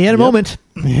 Yeah, he had a moment.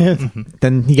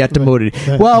 Then he got demoted.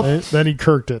 Then he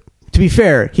kirked it. To be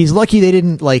fair, he's lucky they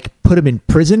didn't like put him in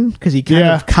prison because he kind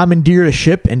of commandeered a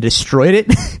ship and destroyed it.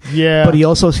 Yeah, but he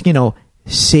also,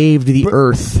 saved the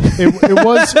Earth.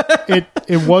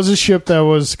 It was a ship that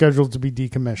was scheduled to be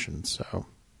decommissioned. So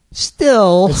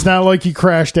still, it's not like he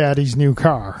crashed Daddy's new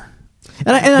car.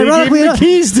 And they gave him the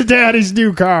keys to Daddy's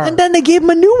new car, and then they gave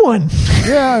him a new one.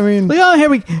 Yeah, I mean,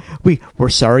 like, here we're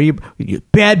sorry, you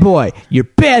bad boy, you're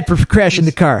bad for crashing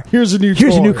the car. Here's a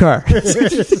new car.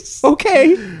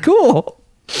 Okay, cool.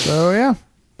 So yeah,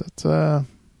 that's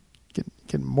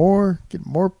get more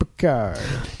Picard.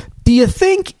 Do you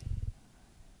think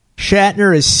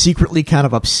Shatner is secretly kind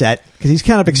of upset because he's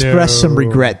kind of expressed some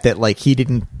regret that like he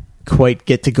didn't quite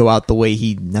get to go out the way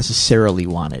he necessarily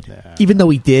wanted, even though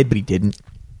he did, but he didn't?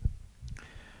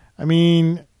 I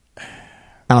mean, I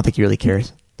don't think he really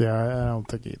cares. Yeah, I don't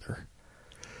think either.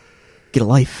 Get a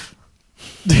life.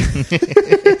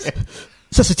 It's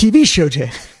just a TV show,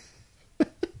 Jay.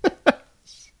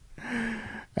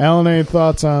 Alan, any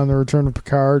thoughts on the return of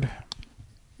Picard?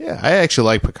 Yeah, I actually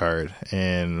like Picard,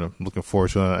 and I'm looking forward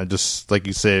to it. I just, like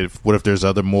you said, what if there's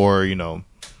other more,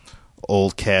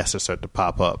 old casts that start to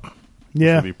pop up?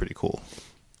 Yeah. That'd be pretty cool.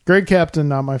 Great Captain,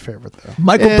 not my favorite, though.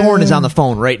 Michael Dorn is on the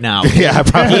phone right now. Yeah,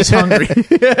 probably. He's hungry.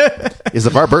 Is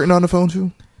LeVar Burton on the phone,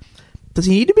 too? Does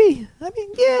he need to be? I mean,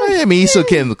 yeah. I mean, he's still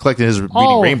collecting his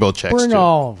Reading Rainbow checks, bring too.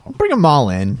 all of them. Bring them all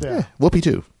in. Yeah. Whoopi,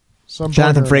 too.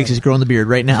 Jonathan Frakes is growing the beard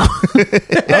right now.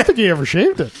 I don't think he ever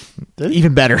shaved it. Did he?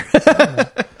 Even better.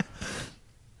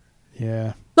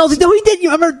 Yeah. No, he did.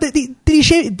 You remember? Did he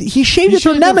shave? He shaved it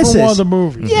for Nemesis. For one of the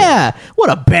movies. Yeah. What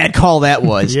a bad call that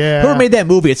was. Yeah. Whoever made that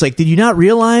movie, it's like, did you not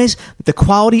realize that the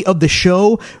quality of the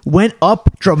show went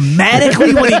up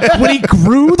dramatically when he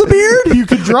grew the beard? You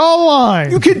could draw a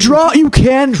line. You can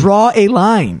draw a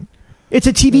line. It's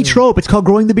a TV trope. It's called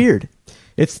growing the beard.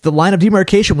 It's the line of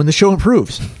demarcation when the show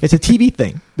improves. It's a TV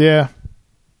thing. Yeah.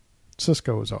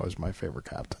 Sisko was always my favorite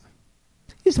captain.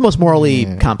 He's the most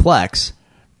morally complex.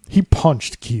 He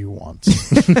punched Q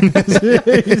once.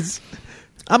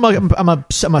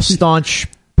 I'm a staunch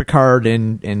Picard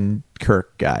and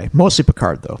Kirk guy. Mostly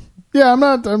Picard though. Yeah,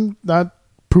 I'm not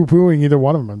poo-pooing either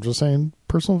one of them. I'm just saying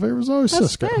personal favorite is always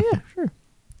Sisko. Yeah, sure.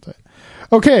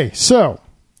 Okay, so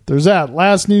there's that.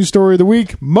 Last news story of the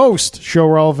week. Most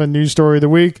show-relevant news story of the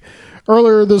week.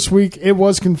 Earlier this week, it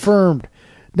was confirmed.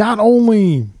 Not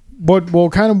only what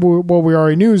we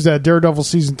already knew is that Daredevil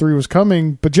Season 3 was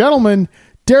coming, but gentlemen,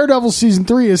 Daredevil Season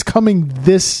 3 is coming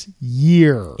this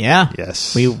year. Yeah.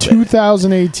 Yes.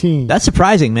 2018. That's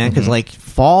surprising, man, because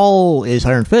fall is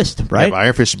Iron Fist, right? Yeah,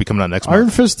 Iron Fist should be coming out next Iron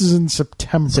month. Fist is in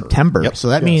September. Yep. So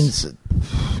that means... So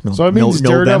that means Daredevil is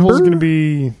November? going to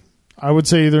be, I would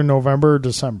say, either November or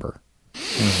December.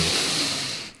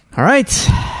 All right.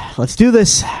 Let's do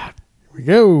this. Here we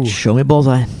go. Show me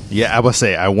Bullseye. Yeah, I would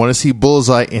say, I want to see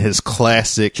Bullseye in his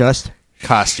classic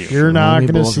costume. You're not going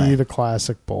to Bullseye. see the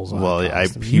classic Bullseye. Well,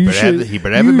 costume. he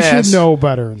better have a mask. You should know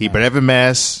better. He better have a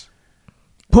mask.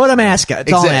 Put a mask on.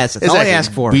 That's all I ask. That's all I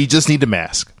ask for. We just need the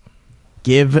mask.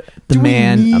 Give the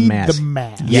man a mask. The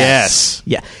mask. Yes.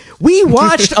 Yeah. We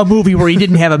watched a movie where he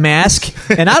didn't have a mask,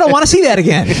 and I don't want to see that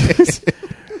again.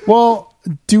 Well,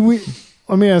 do we...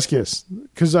 Let me ask you this,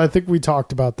 because I think we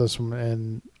talked about this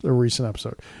in a recent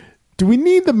episode. Do we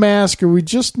need the mask, or we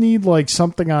just need like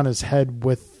something on his head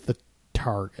with the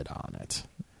target on it?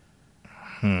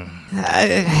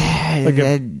 Like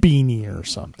a beanie or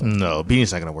something. No,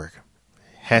 beanie's not going to work.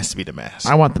 Has to be the mask.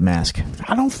 I want the mask.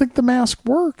 I don't think the mask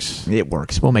works. It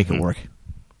works. We'll make it work.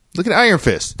 Look at Iron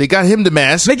Fist. They got him the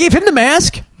mask. They gave him the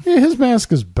mask? Yeah, his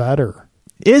mask is better.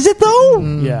 Is it, though?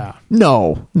 Yeah.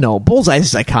 No. Bullseye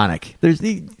is iconic.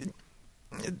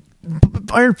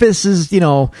 Iron Fist is,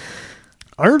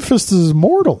 Iron Fist is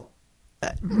immortal.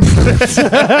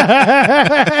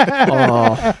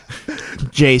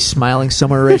 Jay's smiling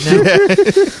somewhere right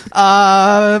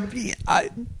now.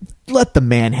 Let the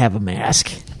man have a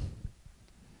mask.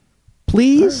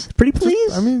 Please? Pretty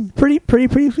please? Pretty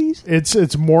please?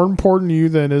 It's more important to you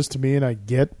than it is to me, and I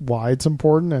get why it's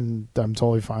important, and I'm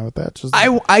totally fine with that. Just as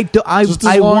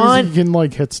long as you can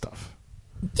like hit stuff.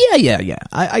 Yeah.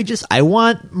 I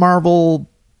want Marvel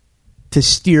to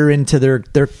steer into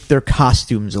their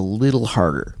costumes a little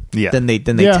harder than they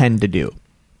tend to do.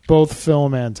 Both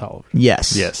film and television.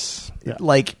 Yes. Yeah.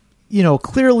 Like,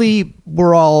 clearly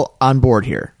we're all on board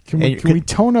here. Can we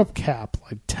tone up Cap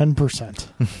like 10%?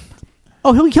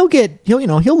 Oh,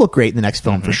 he'll look great in the next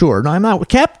film for sure. No, I'm not.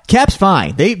 Cap's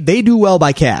fine. They do well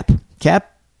by Cap.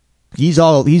 Cap, he's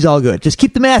all good. Just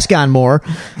keep the mask on more.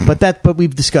 But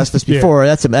we've discussed this before.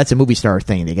 Yeah. That's a movie star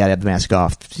thing. They got to have the mask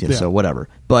off. So whatever.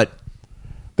 But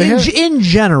in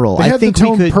general, I think the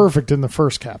tone perfect in the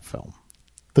first Cap film.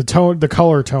 The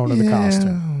color tone of the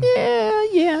costume.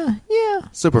 Yeah.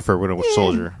 Still prefer Winter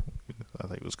Soldier. I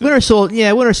think it was good.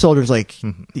 Winter Soldier's like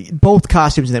both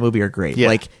costumes in that movie are great. Yeah.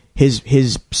 Like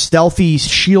his stealthy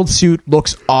shield suit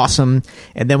looks awesome,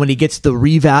 and then when he gets the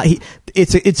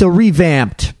it's a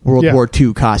revamped World War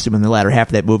II costume in the latter half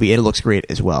of that movie, and it looks great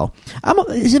as well.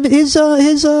 His Age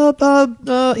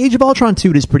of Ultron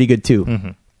suit is pretty good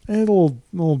too. A little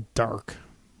dark,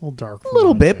 a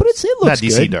little bit, but it looks not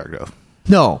DC good. dark though.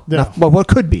 No. What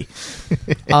could be?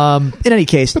 In any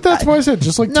case, but that's why I said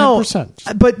just like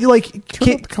 10%. But like,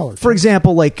 the color, for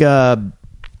example, like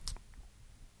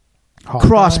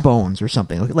Crossbones or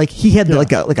something. Like he had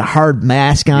like a hard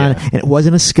mask on, and it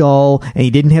wasn't a skull, and he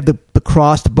didn't have the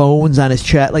crossed bones on his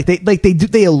chest. Like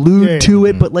they allude to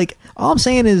it, but like all I'm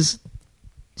saying is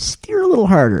steer a little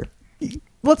harder.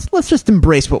 let's just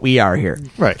embrace what we are here.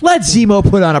 Right. Let Zemo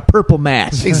put on a purple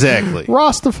mask. Exactly.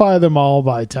 Rostify them all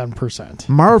by 10%.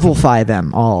 Marvelify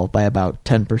them all by about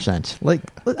 10%. Like,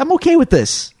 I'm okay with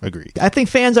this. Agreed. I think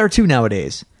fans are too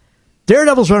nowadays.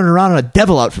 Daredevil's running around in a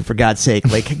devil outfit, for God's sake.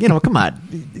 Like, come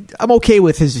on. I'm okay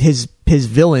with his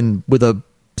villain with a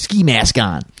ski mask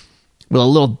on, with a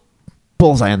little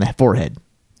bullseye on the forehead.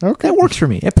 Okay, that works for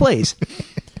me. It plays.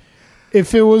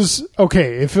 If it was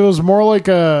more like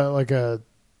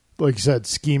like you said,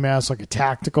 ski mask, like a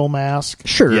tactical mask,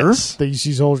 sure, yes, that you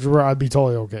see soldiers wear, I'd be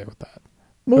totally okay with that.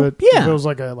 Well, but yeah, if it was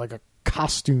like a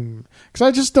costume, because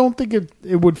I just don't think it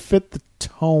would fit the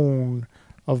tone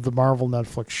of the Marvel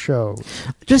Netflix show.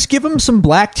 Just give him some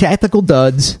black tactical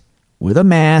duds with a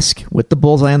mask with the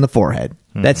bullseye on the forehead.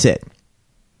 That's it,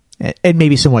 and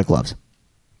maybe some white gloves.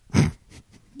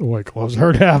 White gloves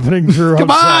aren't happening, Drew. Come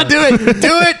on, do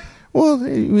it. Well,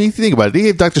 if you think about it, they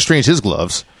gave Doctor Strange his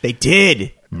gloves. They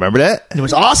did. Remember that? It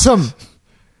was awesome.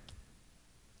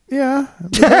 Yeah,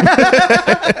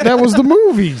 that was the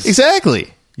movies.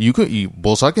 Exactly.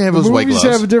 Bullseye can have those white gloves.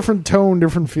 Movies have a different tone,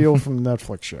 different feel from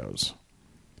Netflix shows.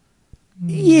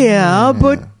 Yeah,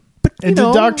 but and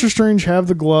did Doctor Strange have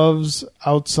the gloves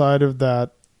outside of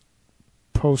that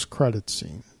post-credit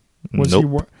scene?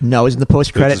 Nope. No, it was in the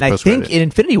post-credit, and I post-credit. think in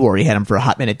Infinity War he had him for a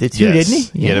hot minute, didn't he?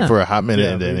 He had it for a hot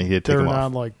minute, and then he had to take they're him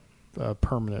off. not like a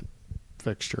permanent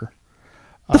fixture.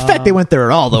 The fact they went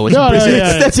there at all, though, is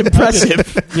that's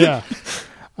impressive. Yeah.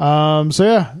 So,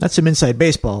 yeah. That's some inside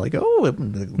baseball. Like,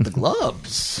 the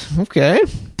gloves. Okay.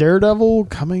 Daredevil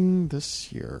coming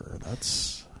this year.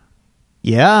 That's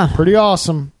pretty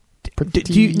awesome.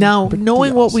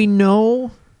 Knowing what we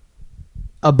know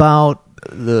about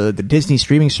the Disney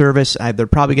streaming service, they're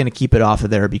probably going to keep it off of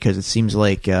there because it seems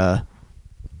like the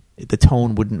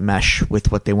tone wouldn't mesh with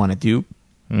what they want to do.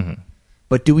 Mm-hmm.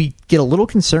 But do we get a little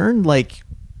concerned? Like,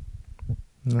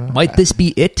 might this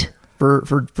be it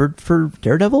for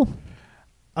Daredevil?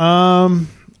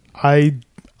 I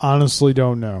honestly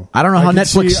don't know. I don't know how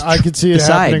Netflix I could see it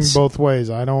decides. happening both ways.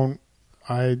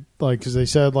 Because they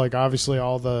said, like, obviously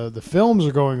all the films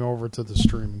are going over to the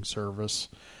streaming service,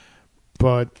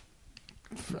 but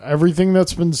everything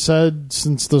that's been said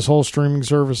since this whole streaming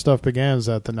service stuff began is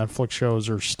that the Netflix shows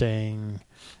are staying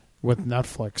with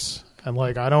Netflix, and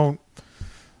like I don't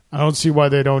see why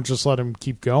they don't just let them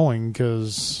keep going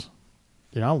because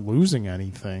you're not losing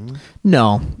anything.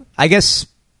 No, I guess.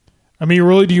 I mean,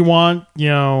 really, do you want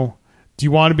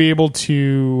to be able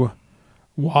to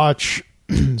watch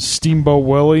Steamboat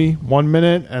Willie 1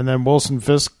 minute and then Wilson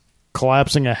Fisk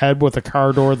collapsing a head with a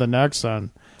car door the next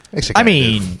on?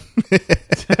 Actually,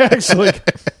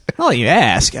 well, you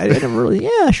ask. I didn't really.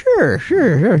 Yeah,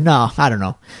 sure. No, I don't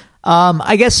know.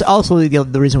 I guess also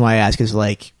the reason why I ask is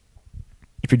like,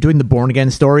 if you're doing the Born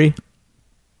Again story,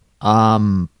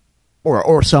 or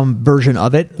some version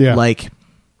of it, like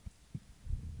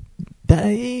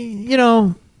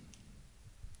that,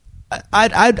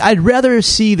 I'd rather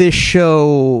see this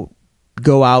show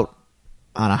go out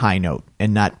on a high note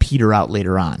and not peter out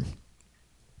later on.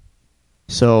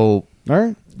 So, all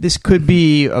right, this could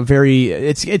be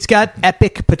it's got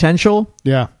epic potential.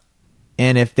 Yeah.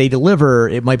 And if they deliver,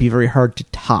 it might be very hard to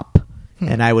top.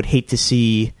 And I would hate to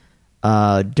see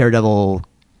Daredevil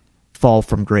fall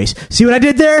from grace. See what I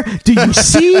did there? Do you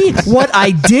see what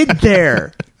I did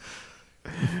there?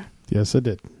 Yes, I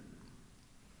did.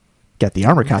 Got the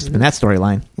armor costume in that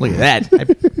storyline. Look at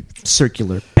that.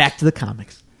 Circular. Back to the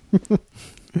comics. All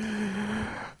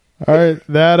right,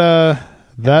 that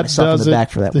does it. Back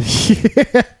for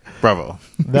that. Bravo.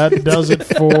 That does it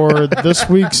for this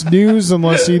week's news,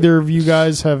 unless either of you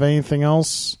guys have anything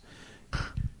else.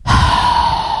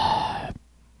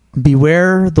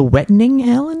 Beware the wettening,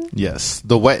 Alan? Yes,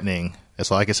 the wettening.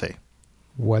 That's all I can say.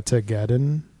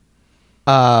 Wetageddon?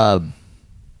 Waterworld?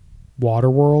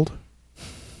 Waterworld?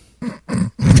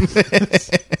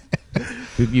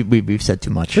 We've said too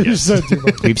much.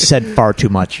 We've said far too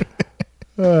much.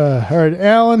 All right,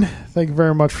 Alan, thank you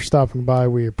very much for stopping by.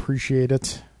 We appreciate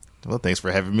it. Well, thanks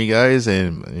for having me, guys,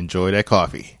 and enjoy that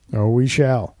coffee. Oh, we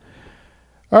shall.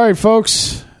 All right,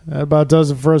 folks, that about does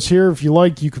it for us here. If you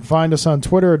like, you can find us on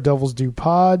Twitter at Devils Do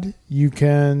Pod. You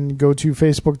can go to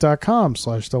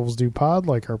Facebook.com/Devils Do Pod,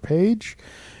 like our page.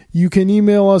 You can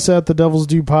email us at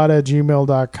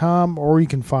thedevilsdopod@gmail.com, or you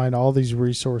can find all these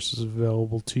resources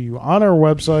available to you on our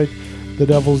website,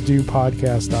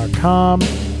 thedevilsdopodcast.com.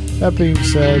 That being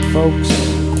said, folks,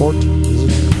 court